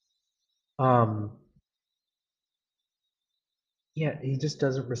 Yeah, he just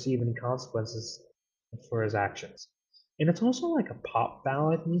doesn't receive any consequences for his actions. And it's also like a pop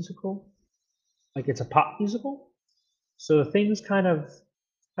ballad musical. Like it's a pop musical. So the things kind of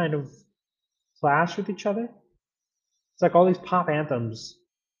clash with each other. It's like all these pop anthems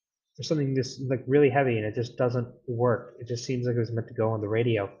for something just like really heavy and it just doesn't work. It just seems like it was meant to go on the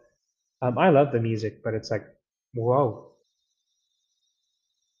radio. I love the music, but it's like, whoa.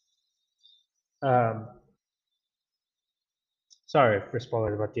 Um, sorry for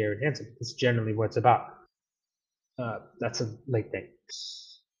spoilers about Dear Evan Hansen. It's generally what it's about. That's a late thing.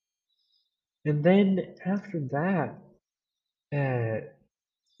 And then after that, uh,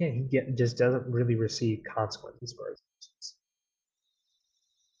 yeah, just doesn't really receive consequences for his actions.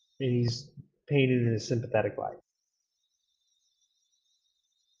 And he's painted in a sympathetic light.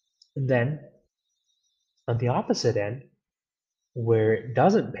 And then on the opposite end, where it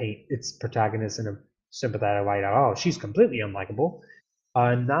doesn't paint its protagonist in a sympathetic light at all, she's completely unlikable.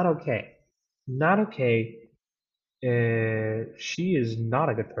 Not okay. Not okay. She is not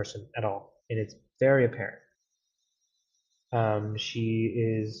a good person at all, and it's very apparent. She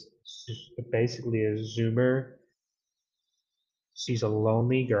is basically a Zoomer. She's a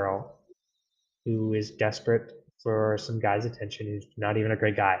lonely girl who is desperate for some guy's attention who's not even a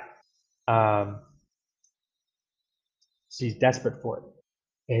great guy. Um, she's desperate for it,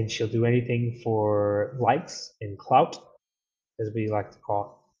 and she'll do anything for likes and clout, as we like to call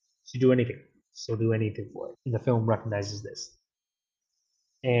it. She'll do anything. She'll do anything for it. And the film recognizes this.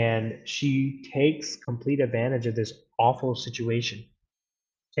 And she takes complete advantage of this awful situation,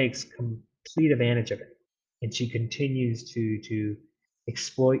 takes complete advantage of it. And she continues to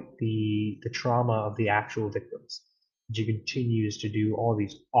exploit the trauma of the actual victims. She continues to do all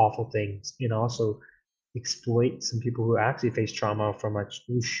these awful things and also exploit some people who actually face trauma from like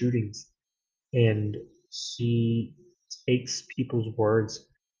school shootings. And she takes people's words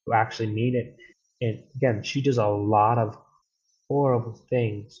who actually mean it. And again, she does a lot of horrible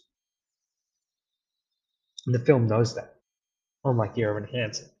things. And the film knows that, unlike Dear Evan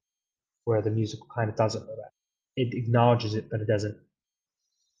Hansen, where the musical kind of doesn't know that. It acknowledges it, but it doesn't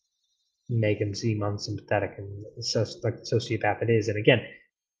make him seem unsympathetic and like the sociopath it is. And again,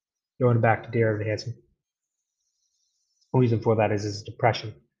 going back to Dear Evan Hansen, the reason for that is his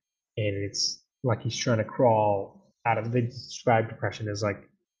depression, and it's like he's trying to crawl out of. They describe depression as like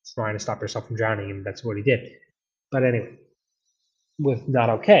trying to stop yourself from drowning, and that's what he did. But anyway, with Not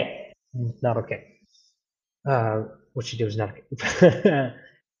Okay, Not Okay. What she did was not okay.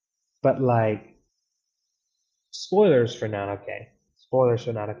 But like, spoilers for Not Okay. Spoilers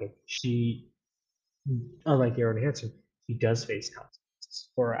for Not Okay. She, unlike Aaron Hansen, she does face consequences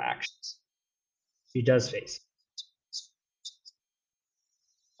for her actions. She does face.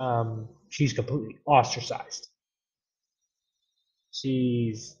 She's completely ostracized.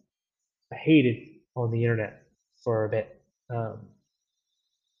 She's hated on the internet for a bit. Um,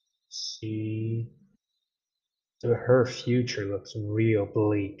 she, her future looks real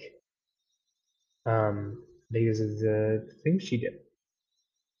bleak. Because of the things she did.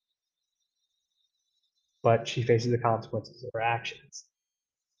 But she faces the consequences of her actions.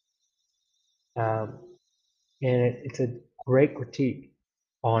 Um, and it's a great critique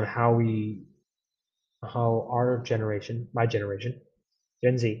on how our generation, my generation,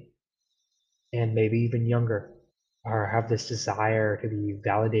 Gen Z, and maybe even younger, or have this desire to be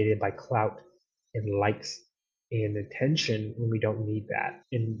validated by clout and likes and attention when we don't need that,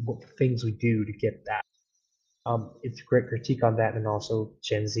 and what things we do to get that. It's a great critique on that, and also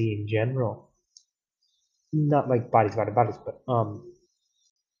Gen Z in general. Not like bodies, but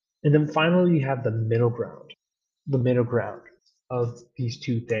and then finally you have the middle ground of these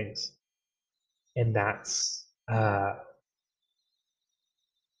two things, and that's a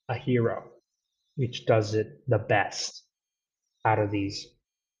hero, which does it the best out of these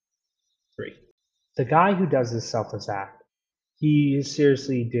three. The guy who does this selfless act, he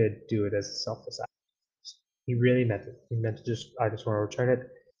seriously did do it as a selfless act. He really meant it. He meant to I just want to return it.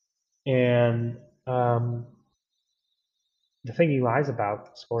 And the thing he lies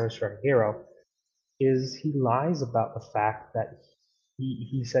about, spoilers for a hero, is he lies about the fact that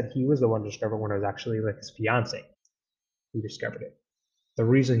he said he was the one to discover when it was actually like his fiance who discovered it. The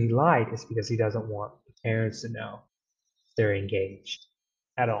reason he lied is because he doesn't want the parents to know they're engaged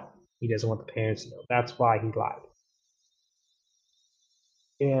at all. He doesn't want the parents to know. That's why he lied.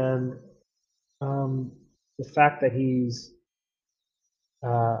 And um, the fact that he's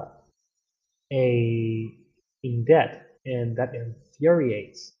uh, a in debt, and that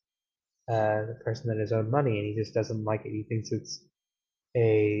infuriates the person that is owed money, and he just doesn't like it. He thinks it's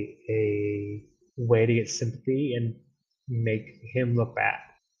a way to get sympathy and make him look bad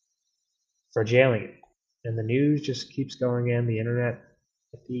for jailing him. And the news just keeps going in, the internet,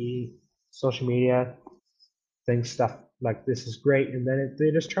 the social media, thinks stuff like this is great, and then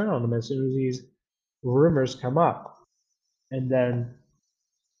they just turn on him as soon as these rumors come up. And then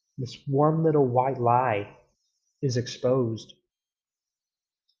this one little white lie is exposed,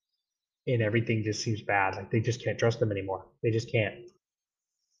 and everything just seems bad. Like they just can't trust them anymore. They just can't.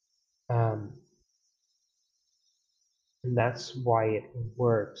 Um, and that's why it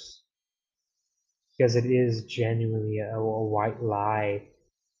works, because it is genuinely a white lie,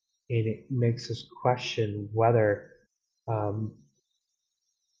 and it makes us question whether um,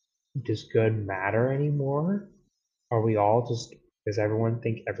 does good matter anymore? Are we all just, does everyone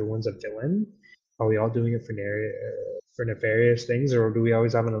think everyone's a villain? Are we all doing it for nefarious things, or do we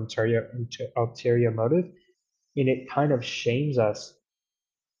always have an ulterior motive? And it kind of shames us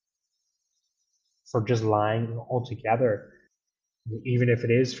for just lying altogether, even if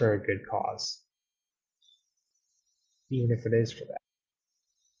it is for a good cause, even if it is for that.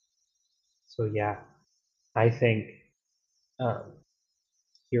 So yeah, I think um,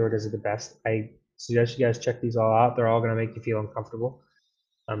 Hero does it the best. I suggest you guys check these all out. They're all going to make you feel uncomfortable.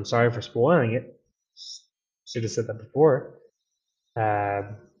 I'm sorry for spoiling it. Should have said that before.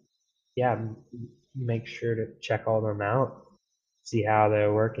 Um, yeah, make sure to check all of them out, see how they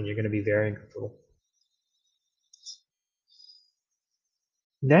work, and you're going to be very uncomfortable.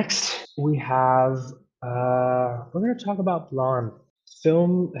 Next, we have we're going to talk about Blonde.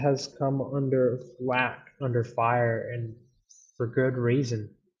 Film has come under flack, under fire, and for good reason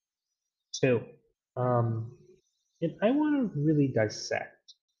too. Um, and I want to really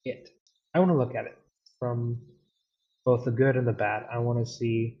dissect it. I want to look at it from both the good and the bad. I want to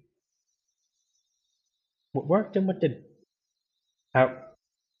see what worked and what didn't. How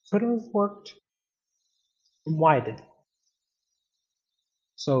could have worked and why it didn't.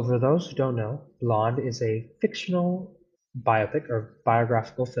 So, for those who don't know, Blonde is a fictional biopic or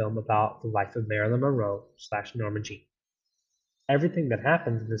biographical film about the life of Marilyn Monroe slash Norma Jean. Everything that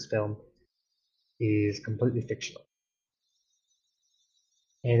happens in this film is completely fictional,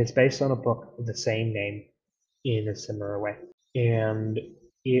 and it's based on a book of the same name in a similar way. And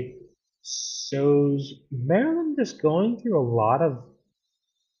it shows Marilyn just going through a lot of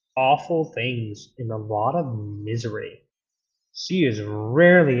awful things and a lot of misery. She is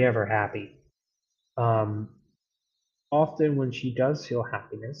rarely ever happy. Um, Often, when she does feel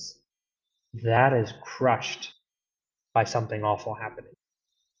happiness, that is crushed by something awful happening.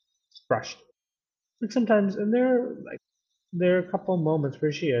 It's crushed. Like sometimes, and there are a couple of moments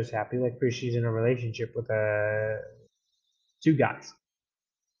where she is happy, like where she's in a relationship with two guys.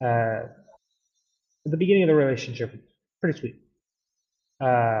 At the beginning of the relationship, pretty sweet.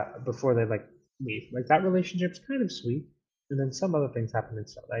 Before they like leave, like that relationship's kind of sweet, and then some other things happen and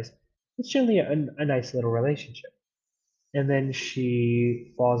so nice. It's generally a nice little relationship. And then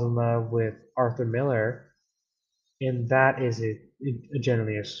she falls in love with Arthur Miller, and that is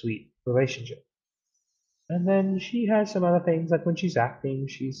generally a sweet relationship. And then she has some other things, like when she's acting,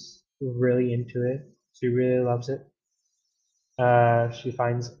 she's really into it. She really loves it. She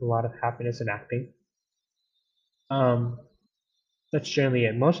finds a lot of happiness in acting. Um, that's generally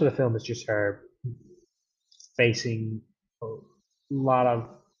it. Most of the film is just her facing a lot of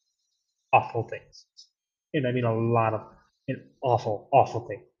awful things. and I mean a lot of an awful, awful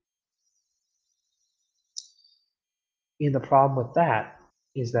thing. And the problem with that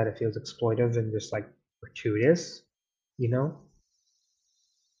is that it feels exploitive and just like gratuitous, you know?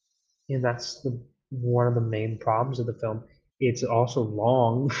 And that's the one of the main problems of the film. It's also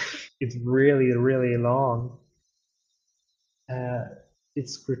long. It's really, really long. Uh,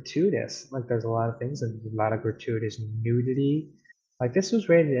 it's gratuitous. Like there's a lot of things and a lot of gratuitous nudity. Like this was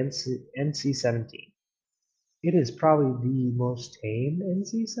rated NC-17. It is probably the most tame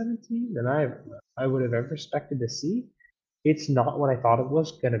NC-17 that I would have ever expected to see. It's not what I thought it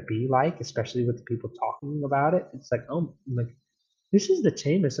was gonna be like, especially with the people talking about it. It's like, oh, like this is the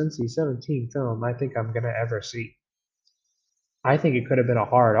tamest NC-17 film I think I'm gonna ever see. I think it could have been a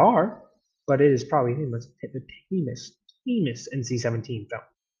hard R, but it is probably the tamest NC-17 film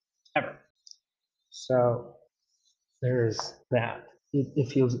ever. So there's that. It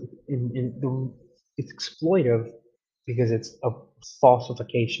feels it's exploitive because it's a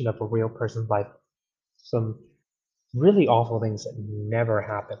falsification of a real person's life. Some really awful things that never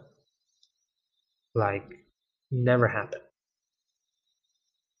happen, like never happen.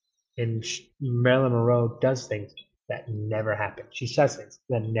 And Marilyn Monroe does things that never happen. She says things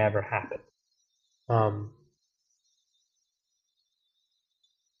that never happen. Um,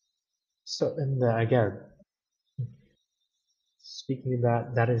 and again, speaking of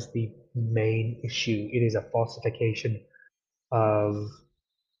that, that is the main issue. It is a falsification of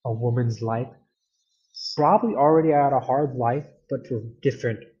a woman's life, probably already had a hard life, but for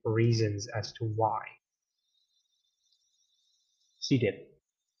different reasons as to why she did.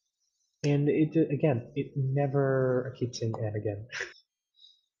 And again, it never, I keep saying and again,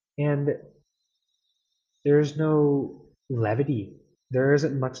 and there's no levity. There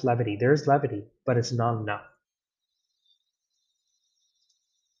isn't much levity. There's levity, but it's not enough.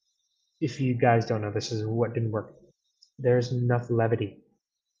 If you guys don't know, this is what didn't work. There's enough levity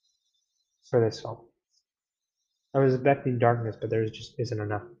for this film. I was expecting darkness, but there just isn't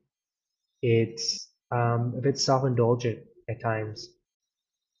enough. It's a bit self-indulgent at times.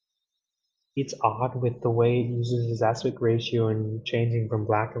 It's odd with the way it uses its aspect ratio and changing from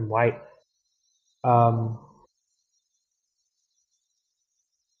black and white. Um,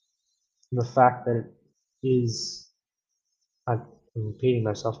 the fact that it is, I'm repeating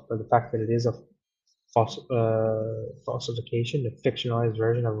myself, but the fact that it is a falsification, a fictionalized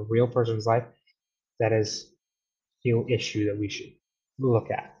version of a real person's life, that is the issue that we should look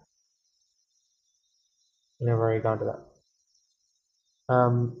at. And I've already gone to that.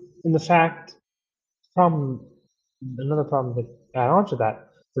 And the fact, problem, another problem that add on to that,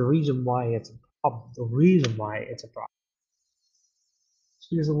 the reason why it's a problem, the reason why it's a problem, is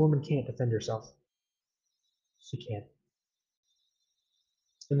because a woman can't defend herself. She can't.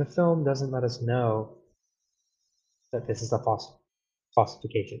 And the film doesn't let us know that this is a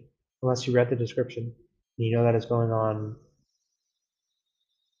falsification, unless you read the description and you know that it's going on,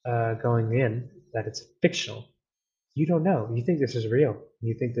 going in, that it's fictional. You don't know. You think this is real.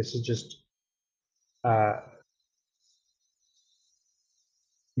 You think this is just, uh,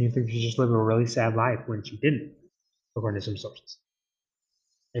 you think she's just living a really sad life when she didn't, according to some sources.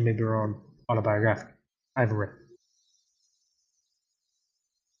 And maybe her own autobiographic. I haven't read.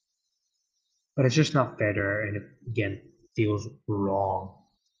 But it's just not fair to her, and it, again, feels wrong.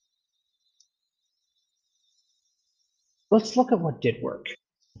 Let's look at what did work.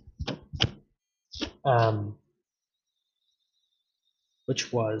 Um,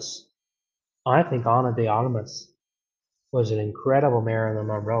 which was, I think Ana de Armas was an incredible Marilyn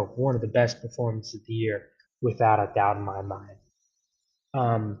Monroe, one of the best performances of the year, without a doubt in my mind.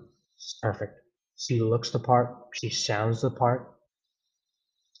 She's perfect. She looks the part. She sounds the part.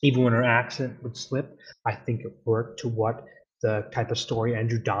 Even when her accent would slip, I think it worked to what the type of story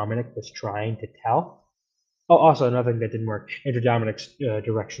Andrew Dominic was trying to tell. Oh, also another thing that didn't work. Andrew Dominic's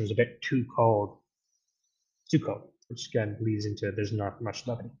direction was a bit too cold, which again leads into there's not much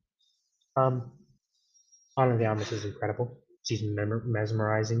levity. Um, Ana de Armas is incredible. She's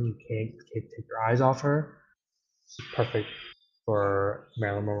mesmerizing. You can't take your eyes off her. She's perfect for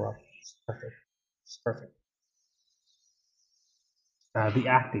Marilyn Monroe. She's perfect. She's perfect. The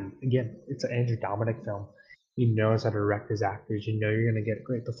acting, again, it's an Andrew Dominic film. He knows how to direct his actors. You know you're going to get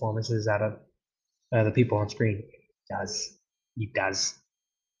great performances out of the people on screen. He does. He does.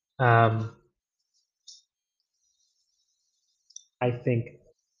 Um, I think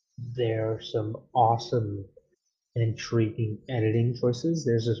there are some awesome and intriguing editing choices.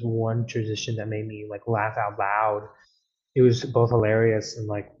 There's this one transition that made me like laugh out loud. It was both hilarious and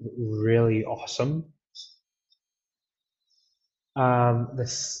like really awesome.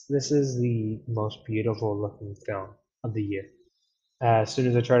 This is the most beautiful looking film of the year. As soon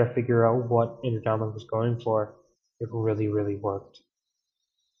as I try to figure out what Inderdaman was going for, it really, really worked.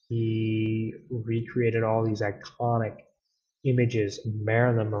 He recreated all these iconic images of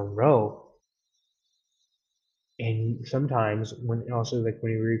Marilyn Monroe, and sometimes when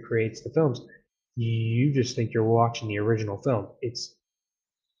he recreates the films, you just think you're watching the original film. It's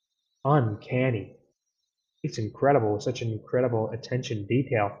uncanny. It's incredible, such an incredible attention to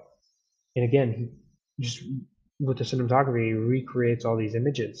detail. And again, he just with the cinematography, he recreates all these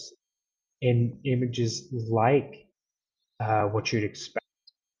images and images like what you'd expect.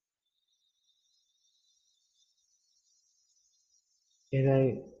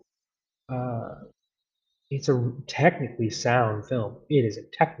 And it's a technically sound film. It is a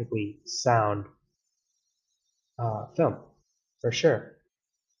technically sound film, for sure.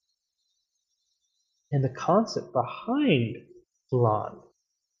 And the concept behind Blonde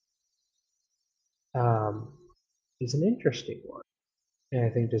um, is an interesting one, and I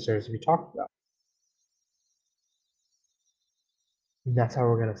think deserves to be talked about. And that's how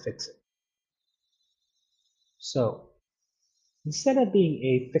we're going to fix it. So, instead of being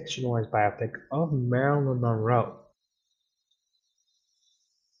a fictionalized biopic of Marilyn Monroe,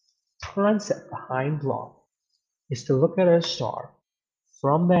 the concept behind Blonde is to look at a star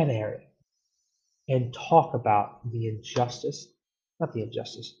from that area and talk about the injustice, not the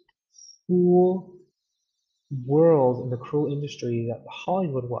injustice, cruel world and the cruel industry that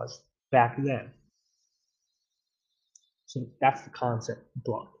Hollywood was back then. So that's the concept of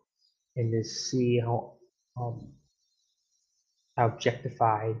Blonde, and to see um, how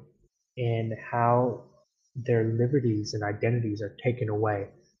objectified and how their liberties and identities are taken away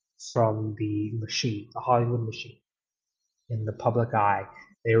from the machine, the Hollywood machine. In the public eye,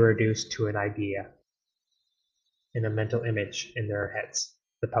 they were reduced to an idea and a mental image in their heads,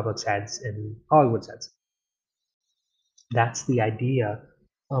 the public's heads and Hollywood's heads. That's the idea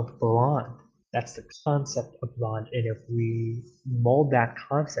of Blonde. That's the concept of Blonde. And if we mold that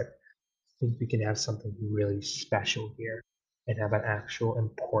concept, I think we can have something really special here and have an actual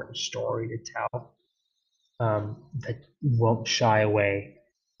important story to tell that won't shy away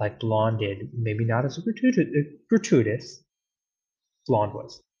like Blonde did. Maybe not as gratuitous Blonde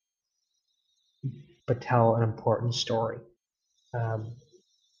was, but tell an important story. Um,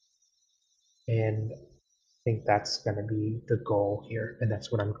 and I think that's going to be the goal here, and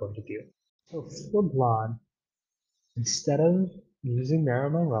that's what I'm going to do. So for Blonde, instead of using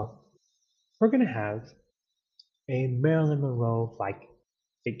Marilyn Monroe, we're going to have a Marilyn Monroe-like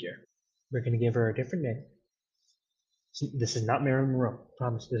figure. We're going to give her a different name. This is not Marilyn Monroe. I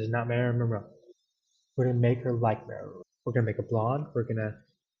promise, this is not Marilyn Monroe. We're going to make her like Marilyn Monroe. We're going to make her blonde. We're going to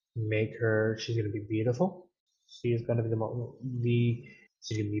make her, she's going to be beautiful. She is going to be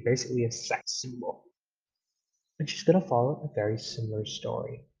she's going to be basically a sex symbol. And she's going to follow a very similar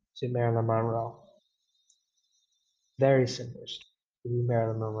story to Marilyn Monroe. Very similar story to who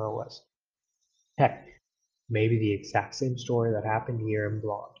Marilyn Monroe was. Heck, maybe the exact same story that happened here in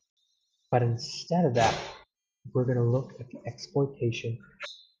Blonde. But instead of that, we're going to look at the exploitation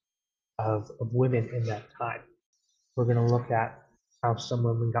of women in that time. We're going to look at how some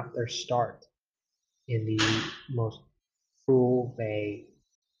women got their start in the most cruel way,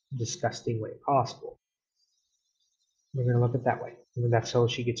 disgusting way possible. We're going to look at that way. And that's how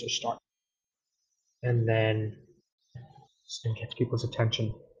she gets her start. And then it's going to catch people's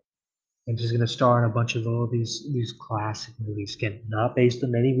attention. And she's going to star in a bunch of all these classic movies. Again, not based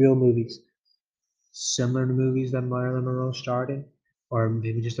on any real movies. Similar to movies that Marilyn Monroe starred in, or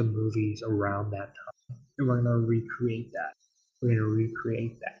maybe just the movies around that time. And we're going to recreate that. We're going to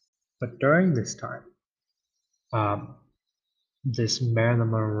recreate that. But during this time, um, this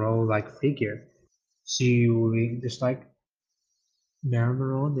Marilyn Monroe-like figure, she will be just like Marilyn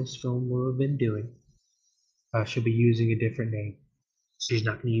Monroe in this film will have been doing. She'll be using a different name. She's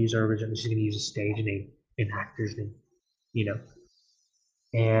not going to use her original. She's going to use a stage name, an actor's name, you know.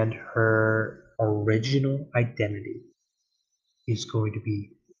 And her original identity is going to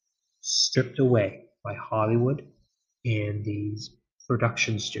be stripped away by Hollywood and these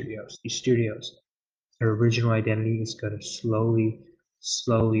production studios. These studios, her original identity is going to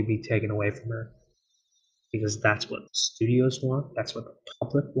slowly be taken away from her because that's what studios want. That's what the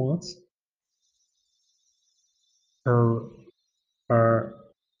public wants. Her, her,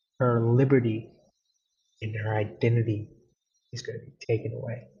 her liberty and her identity is going to be taken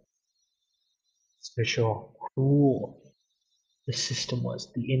away. It's going to show how cruel the system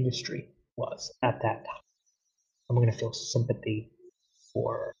was, the industry was at that time. I'm going to feel sympathy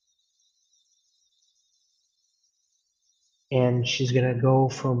for her. and she's gonna go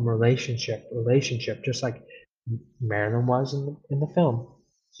from relationship to relationship, just like Marilyn was in the film.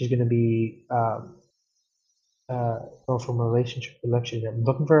 She's gonna be go from relationship to relationship,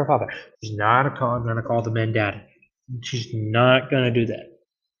 looking for her father. She's not gonna call the man dad. She's not gonna do that.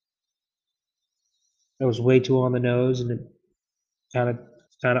 That was way too on the nose, and it kind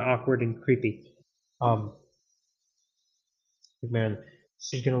of awkward and creepy. Man,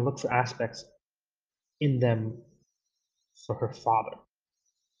 she's gonna look for aspects in them for her father,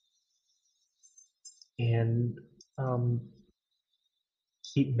 and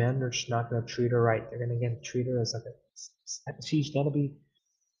men are just not gonna treat her right. They're gonna again treat her as like she's gonna be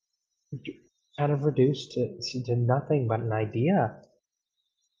kind of reduced to nothing but an idea.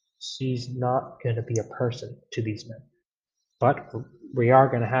 She's not gonna be a person to these men. But we are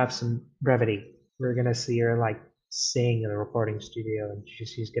going to have some brevity. We're going to see her like sing in the recording studio, and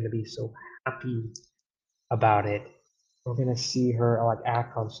she's going to be so happy about it. We're going to see her like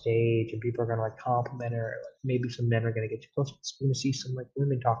act on stage, and people are going to like compliment her. Like, maybe some men are going to get too close. We're going to see some like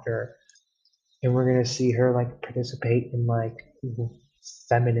women talk to her, and we're going to see her like participate in like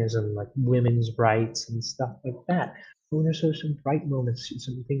feminism, like women's rights and stuff like that. We're going to show some bright moments, see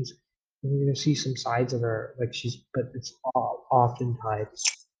some things. We're going to see some sides of her, like but it's all oftentimes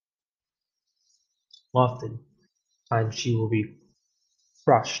she will be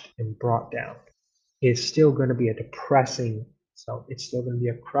crushed and brought down. It's still going to be a depressing, so it's still going to be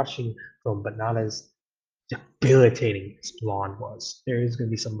a crushing film, but not as debilitating as Blonde was. There is going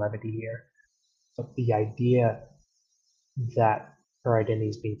to be some levity here, but the idea that her identity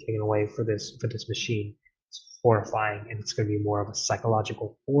is being taken away for this machine is horrifying, and it's going to be more of a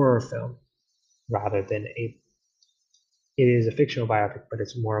psychological horror film rather than a. It is a fictional biopic, but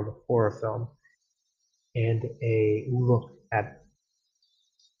it's more of a horror film and a look at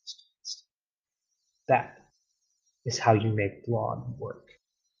that is how you make Blonde work.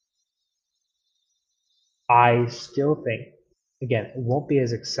 I still think, again, it won't be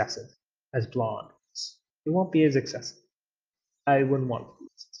as excessive as Blonde. It won't be as excessive. I wouldn't want it.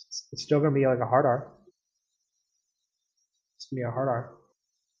 It's still going to be like a hard R. It's going to be a hard R.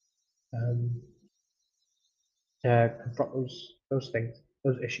 To confront those things,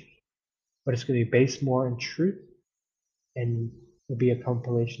 those issues. But it's going to be based more in truth, and will be a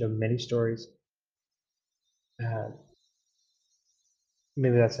compilation of many stories.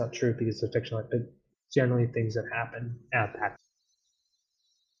 Maybe that's not true because it's fictional, but generally things that happen at that.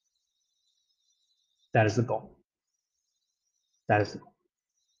 That is the goal. That is the goal.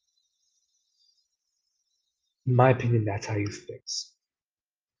 In my opinion, that's how you fix.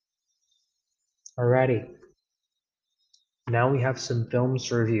 Alrighty. Now we have some films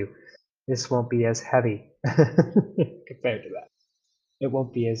to review. This won't be as heavy compared to that. It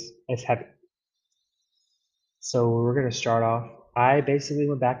won't be as heavy. So we're gonna start off. I basically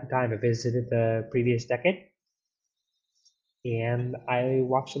went back in time and visited the previous decade, and I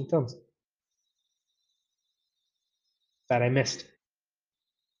watched some films that I missed.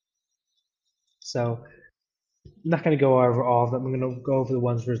 So I'm not gonna go over all of them. I'm gonna go over the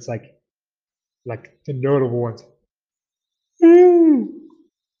ones where it's like the notable ones.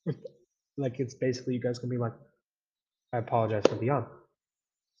 Like it's basically you guys gonna be like, I apologize for the young.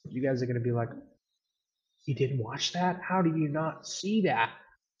 You guys are gonna be like, you didn't watch that? How do you not see that?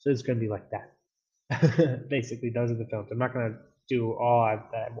 So it's gonna be like that. Basically, those are the films. I'm not gonna do all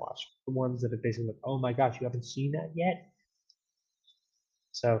that I've watched. The ones that are basically like, oh my gosh, you haven't seen that yet?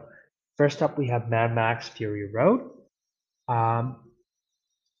 So first up, we have Mad Max Fury Road.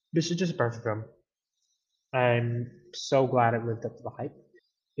 This is just a perfect film. I'm so glad it lived up to the hype.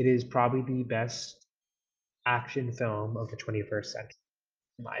 It is probably the best action film of the 21st century,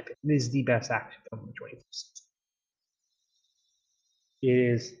 in my opinion. It is the best action film of the 21st century. It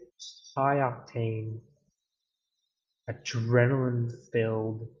is high octane, adrenaline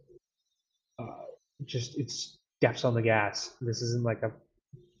filled, just it's steps on the gas. This isn't like a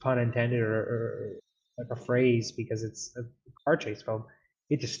pun intended or like a phrase because it's a car chase film.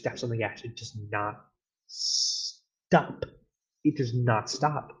 It just steps on the gas. It does not stop. It does not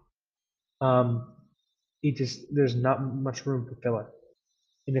stop. Um, there's not much room for filler.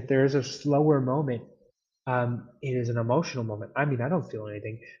 And if there is a slower moment, it is an emotional moment. I mean, I don't feel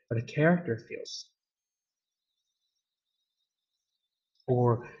anything, but a character feels.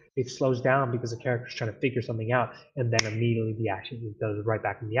 Or it slows down because the character's trying to figure something out, and then immediately the action goes right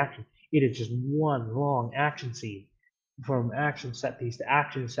back into the action. It is just one long action scene, from action set piece to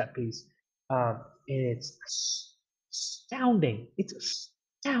action set piece, and it's astounding. It's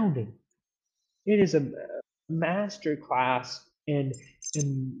astounding. It is a master class in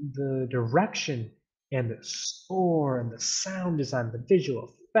the direction and the score and the sound design, the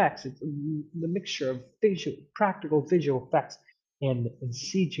visual effects, it's the mixture of practical visual effects and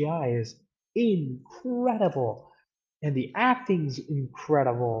CGI is incredible, and the acting's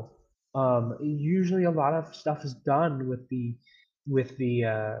incredible. Usually a lot of stuff is done with the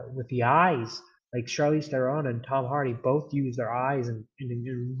eyes. Like Charlize Theron and Tom Hardy both use their eyes in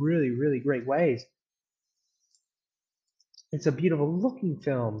really really great ways. It's a beautiful looking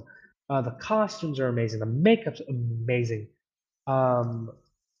film. The costumes are amazing. The makeup's amazing. Um,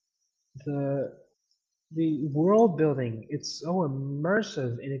 the the world building, it's so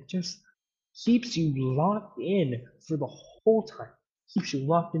immersive and it just keeps you locked in for the whole time. Keeps you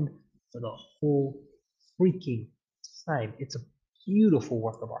locked in for the whole freaking time. It's a beautiful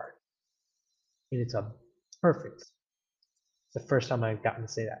work of art. And it's a perfect. It's the first time I've gotten to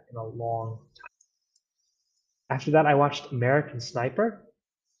say that in a long time. After that, I watched American Sniper.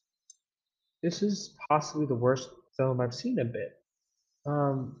 This is possibly the worst film I've seen in a bit.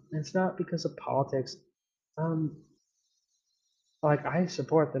 It's not because of politics. Um, like I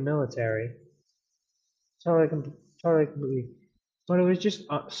support the military, totally, totally, completely, but it was just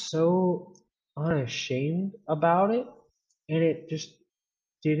so unashamed about it, and it just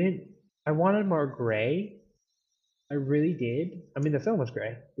didn't. I wanted more gray. I really did. I mean, the film was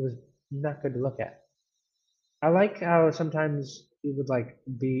gray. It was not good to look at. I like how sometimes it would like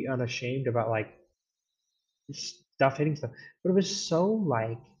be unashamed about like stuff hitting stuff, but it was so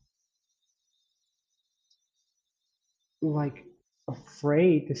like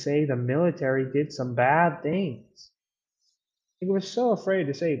afraid to say the military did some bad things. It was so afraid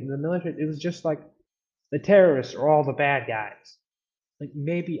to say the military. It was just like the terrorists are all the bad guys. Like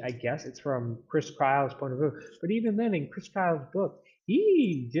maybe I guess it's from Chris Kyle's point of view, but even then, in Chris Kyle's book,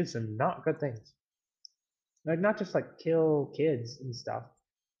 he did some not good things. Like not just like kill kids and stuff.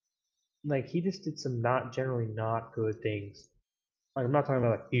 Like he just did some not generally not good things. Like I'm not talking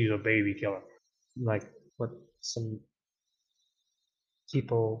about like he's a baby killer, like what some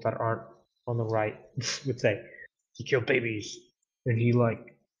people that aren't on the right would say. He killed babies and he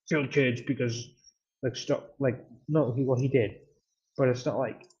like killed kids because like stuff like no he well he did, but it's not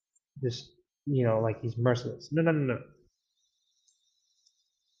like this like he's merciless. No no no no.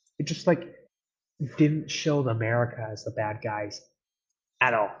 It just like didn't show America as the bad guys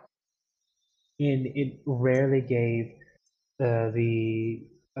at all, and it rarely gave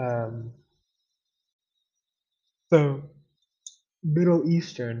um, the Middle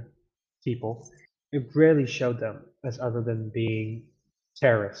Eastern people. It rarely showed them as other than being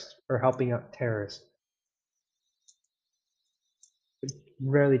terrorists or helping out terrorists.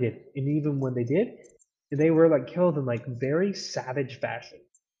 Rarely did, and even when they did, they were like killed in like very savage fashion.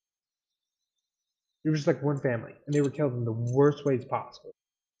 It was just like one family, and they were killed in the worst ways possible,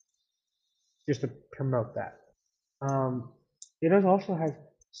 just to promote that. Um, it also has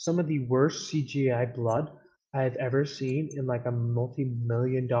some of the worst CGI blood I've ever seen in like a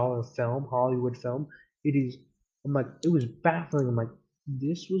multi-million-dollar film, Hollywood film. It is, I'm like, it was baffling. I'm like,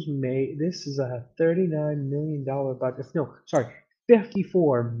 this is a $39 million budget. No, sorry,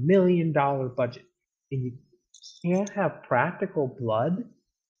 $54 million budget. And you can't have practical blood?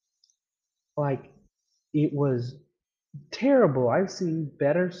 Like, it was terrible. I've seen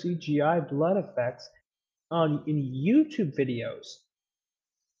better CGI blood effects in YouTube videos.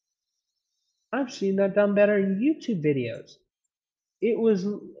 I've seen that done better in YouTube videos. It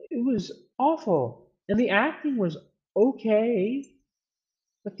was awful, and the acting was okay,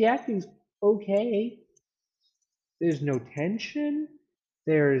 but the acting's okay. There's no tension.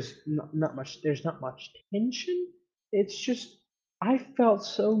 There's not much tension. It's just I felt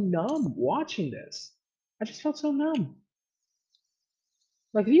so numb watching this. I just felt so numb.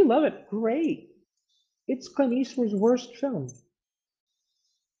 Like if you love it, great. It's Clint Eastwood's worst film.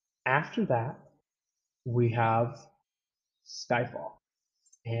 After that, we have Skyfall.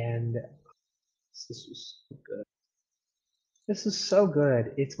 And this was so good. This is so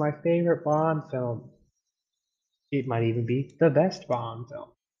good. It's my favorite Bond film. It might even be the best Bond film.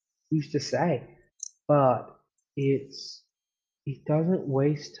 Who's to say? But it's it doesn't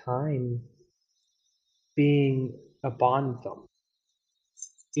waste time being a Bond film.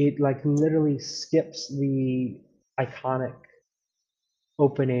 It like literally skips the iconic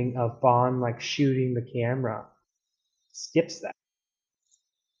opening of Bond like shooting the camera. Skips that.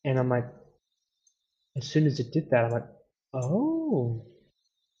 And I'm like, as soon as it did that, I'm like, oh,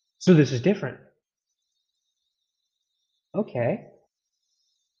 so this is different. Okay.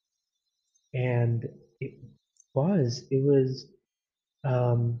 And it was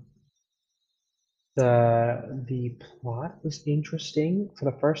um The plot was interesting. For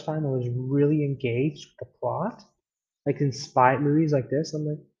the first time, I was really engaged with the plot. Like in spy movies like this, I'm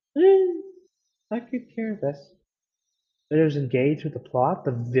like, I could care of this. But I was engaged with the plot.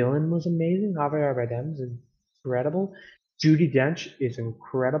 The villain was amazing. Javier Bardem is incredible. Judi Dench is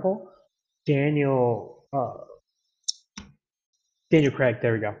incredible. Daniel Daniel Craig,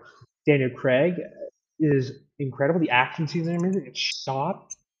 there we go. Daniel Craig is incredible. The action scenes are amazing. It's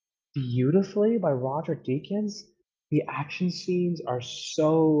shot beautifully by Roger Deakins. The action scenes are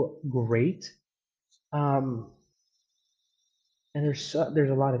so great. Um, and there's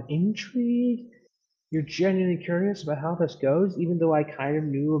a lot of intrigue. You're genuinely curious about how this goes, even though I kind of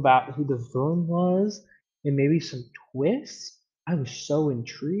knew about who the villain was and maybe some twists. I was so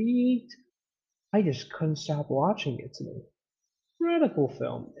intrigued. I just couldn't stop watching it. It's an incredible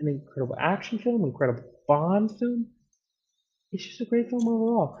film, an incredible action film, incredible Bond film. It's just a great film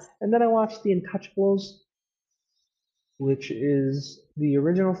overall. And then I watched The Untouchables, which is the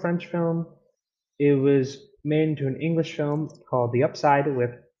original French film. It was made into an English film called The Upside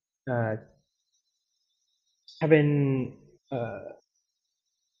with uh, Kevin.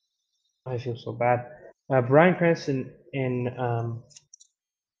 I feel so bad. Bryan Cranston and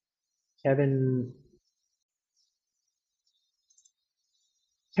Kevin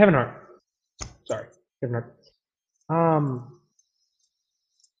Kevin Hart. Sorry, Kevin Hart. Um,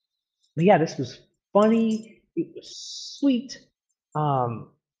 but yeah, this was funny. It was sweet.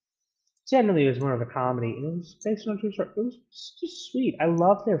 Um, Generally, it was more of a comedy, and it was based on a true story. It was just sweet. I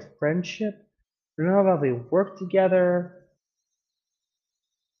love their friendship. I love how they work together.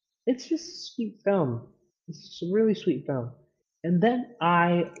 It's just a sweet film. It's just a really sweet film. And then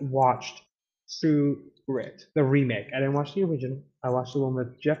I watched True Grit, the remake. I didn't watch the original. I watched the one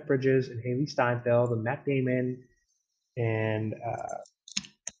with Jeff Bridges and Haley Steinfeld and Matt Damon and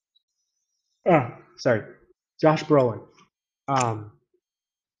sorry, Josh Brolin. Um,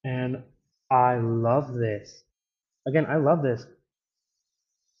 and I love this. Again, I love this.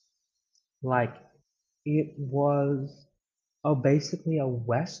 Like it was basically a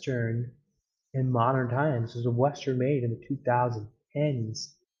western in modern times. It was a western made in the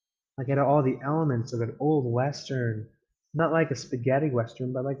 2010s. Like it had all the elements of an old western, not like a spaghetti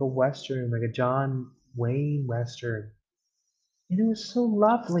western, but like a western, like a John Wayne western. And it was so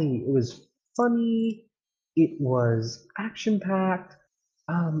lovely. It was funny. It was action packed.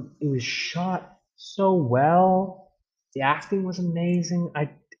 It was shot so well. The acting was amazing.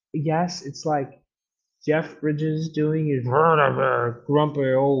 Yes, it's like Jeff Bridges doing his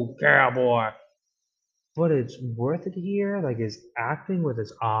grumpy old cowboy, but it's worth it here. Like his acting with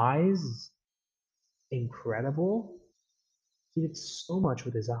his eyes is incredible. He did so much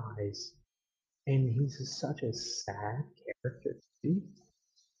with his eyes, and he's just such a sad character too.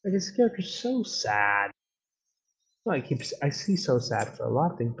 Like his character's so sad. Well, I see so sad for a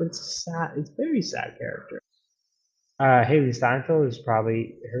lot of things, but it's a sad. It's a very sad character. Haley Steinfeld is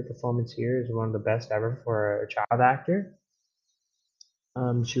probably her performance here is one of the best ever for a child actor.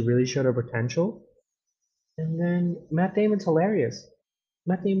 She really showed her potential. And then Matt Damon's hilarious.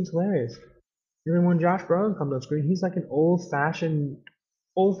 Matt Damon's hilarious. And then when Josh Brolin comes on screen, he's like an old fashioned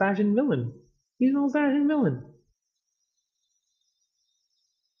villain. He's an old-fashioned villain.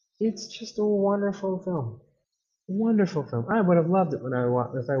 It's just a wonderful film. Wonderful film. I would have loved it when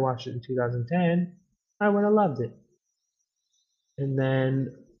if I watched it in 2010. I would have loved it. And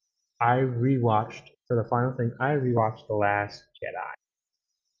then I rewatched for the final thing. I rewatched The Last Jedi.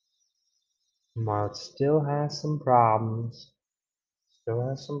 While it still has some problems, still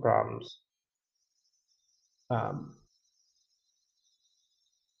has some problems. Um,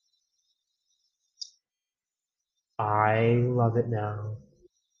 I love it now.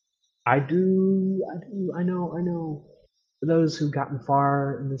 I know. For those who've gotten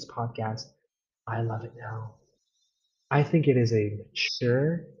far in this podcast, I love it now. I think it is a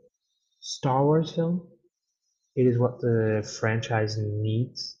mature Star Wars film. It is what the franchise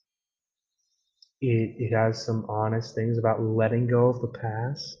needs. It has some honest things about letting go of the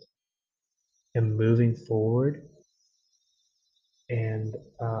past and moving forward and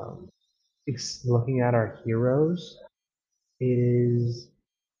looking at our heroes. It is,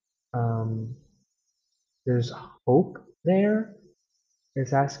 um, there's hope there.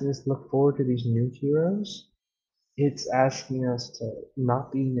 It's asking us to look forward to these new heroes. It's asking us to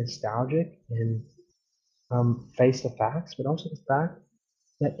not be nostalgic and face the facts, but also the fact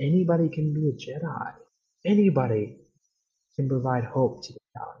that anybody can be a Jedi. Anybody can provide hope to the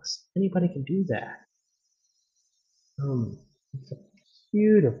galaxy. Anybody can do that. It's a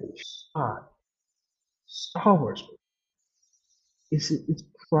beautifully shot Star Wars movie. it's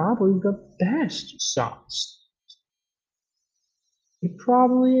probably the best sauce. It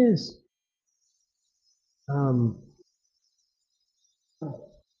probably is. Um,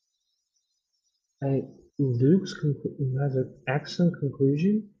 I, has an excellent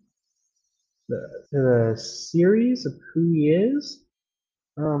conclusion to the series of who he is.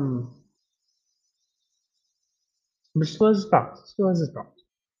 But still has his problems. Still has his problems.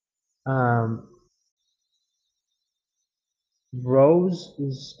 Um, Rose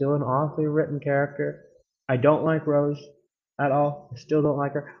is still an awfully written character. I don't like Rose at all. I still don't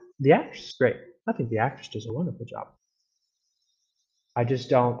like her. The actress is great. I think the actress does a wonderful job. I just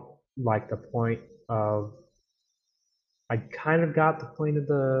don't like the point of. I kind of got the point of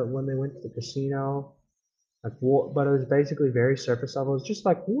the when they went to the casino, like war, but it was basically very surface level. It's just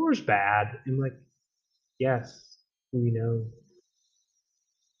like war's bad, and like yes, we know.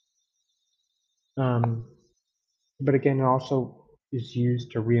 Um, but again, it also is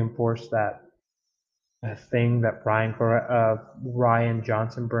used to reinforce that a thing that Ryan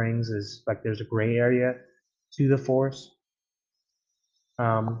Johnson brings is like there's a gray area to the Force.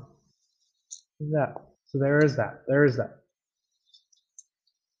 Um, that so there is that. There is that.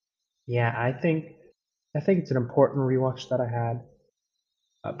 Yeah, I think it's an important rewatch that I had.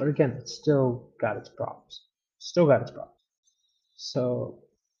 But again, it's still got its problems. Still got its problems. So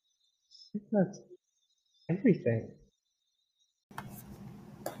I think that's everything.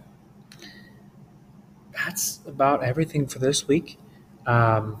 That's about everything for this week.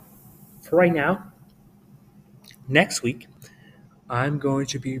 For right now, next week, I'm going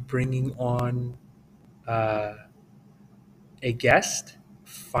to be bringing on uh, a guest.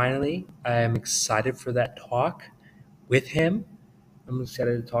 Finally, I am excited for that talk with him. I'm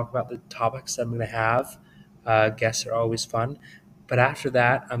excited to talk about the topics that I'm going to have. Guests are always fun. But after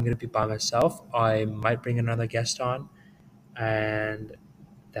that, I'm going to be by myself. I might bring another guest on, and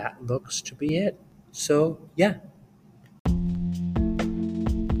that looks to be it. So, yeah.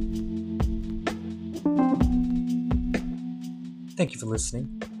 Thank you for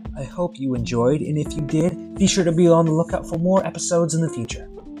listening. I hope you enjoyed, and if you did, be sure to be on the lookout for more episodes in the future.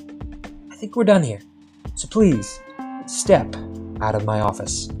 I think we're done here, so please, step out of my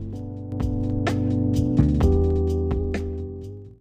office.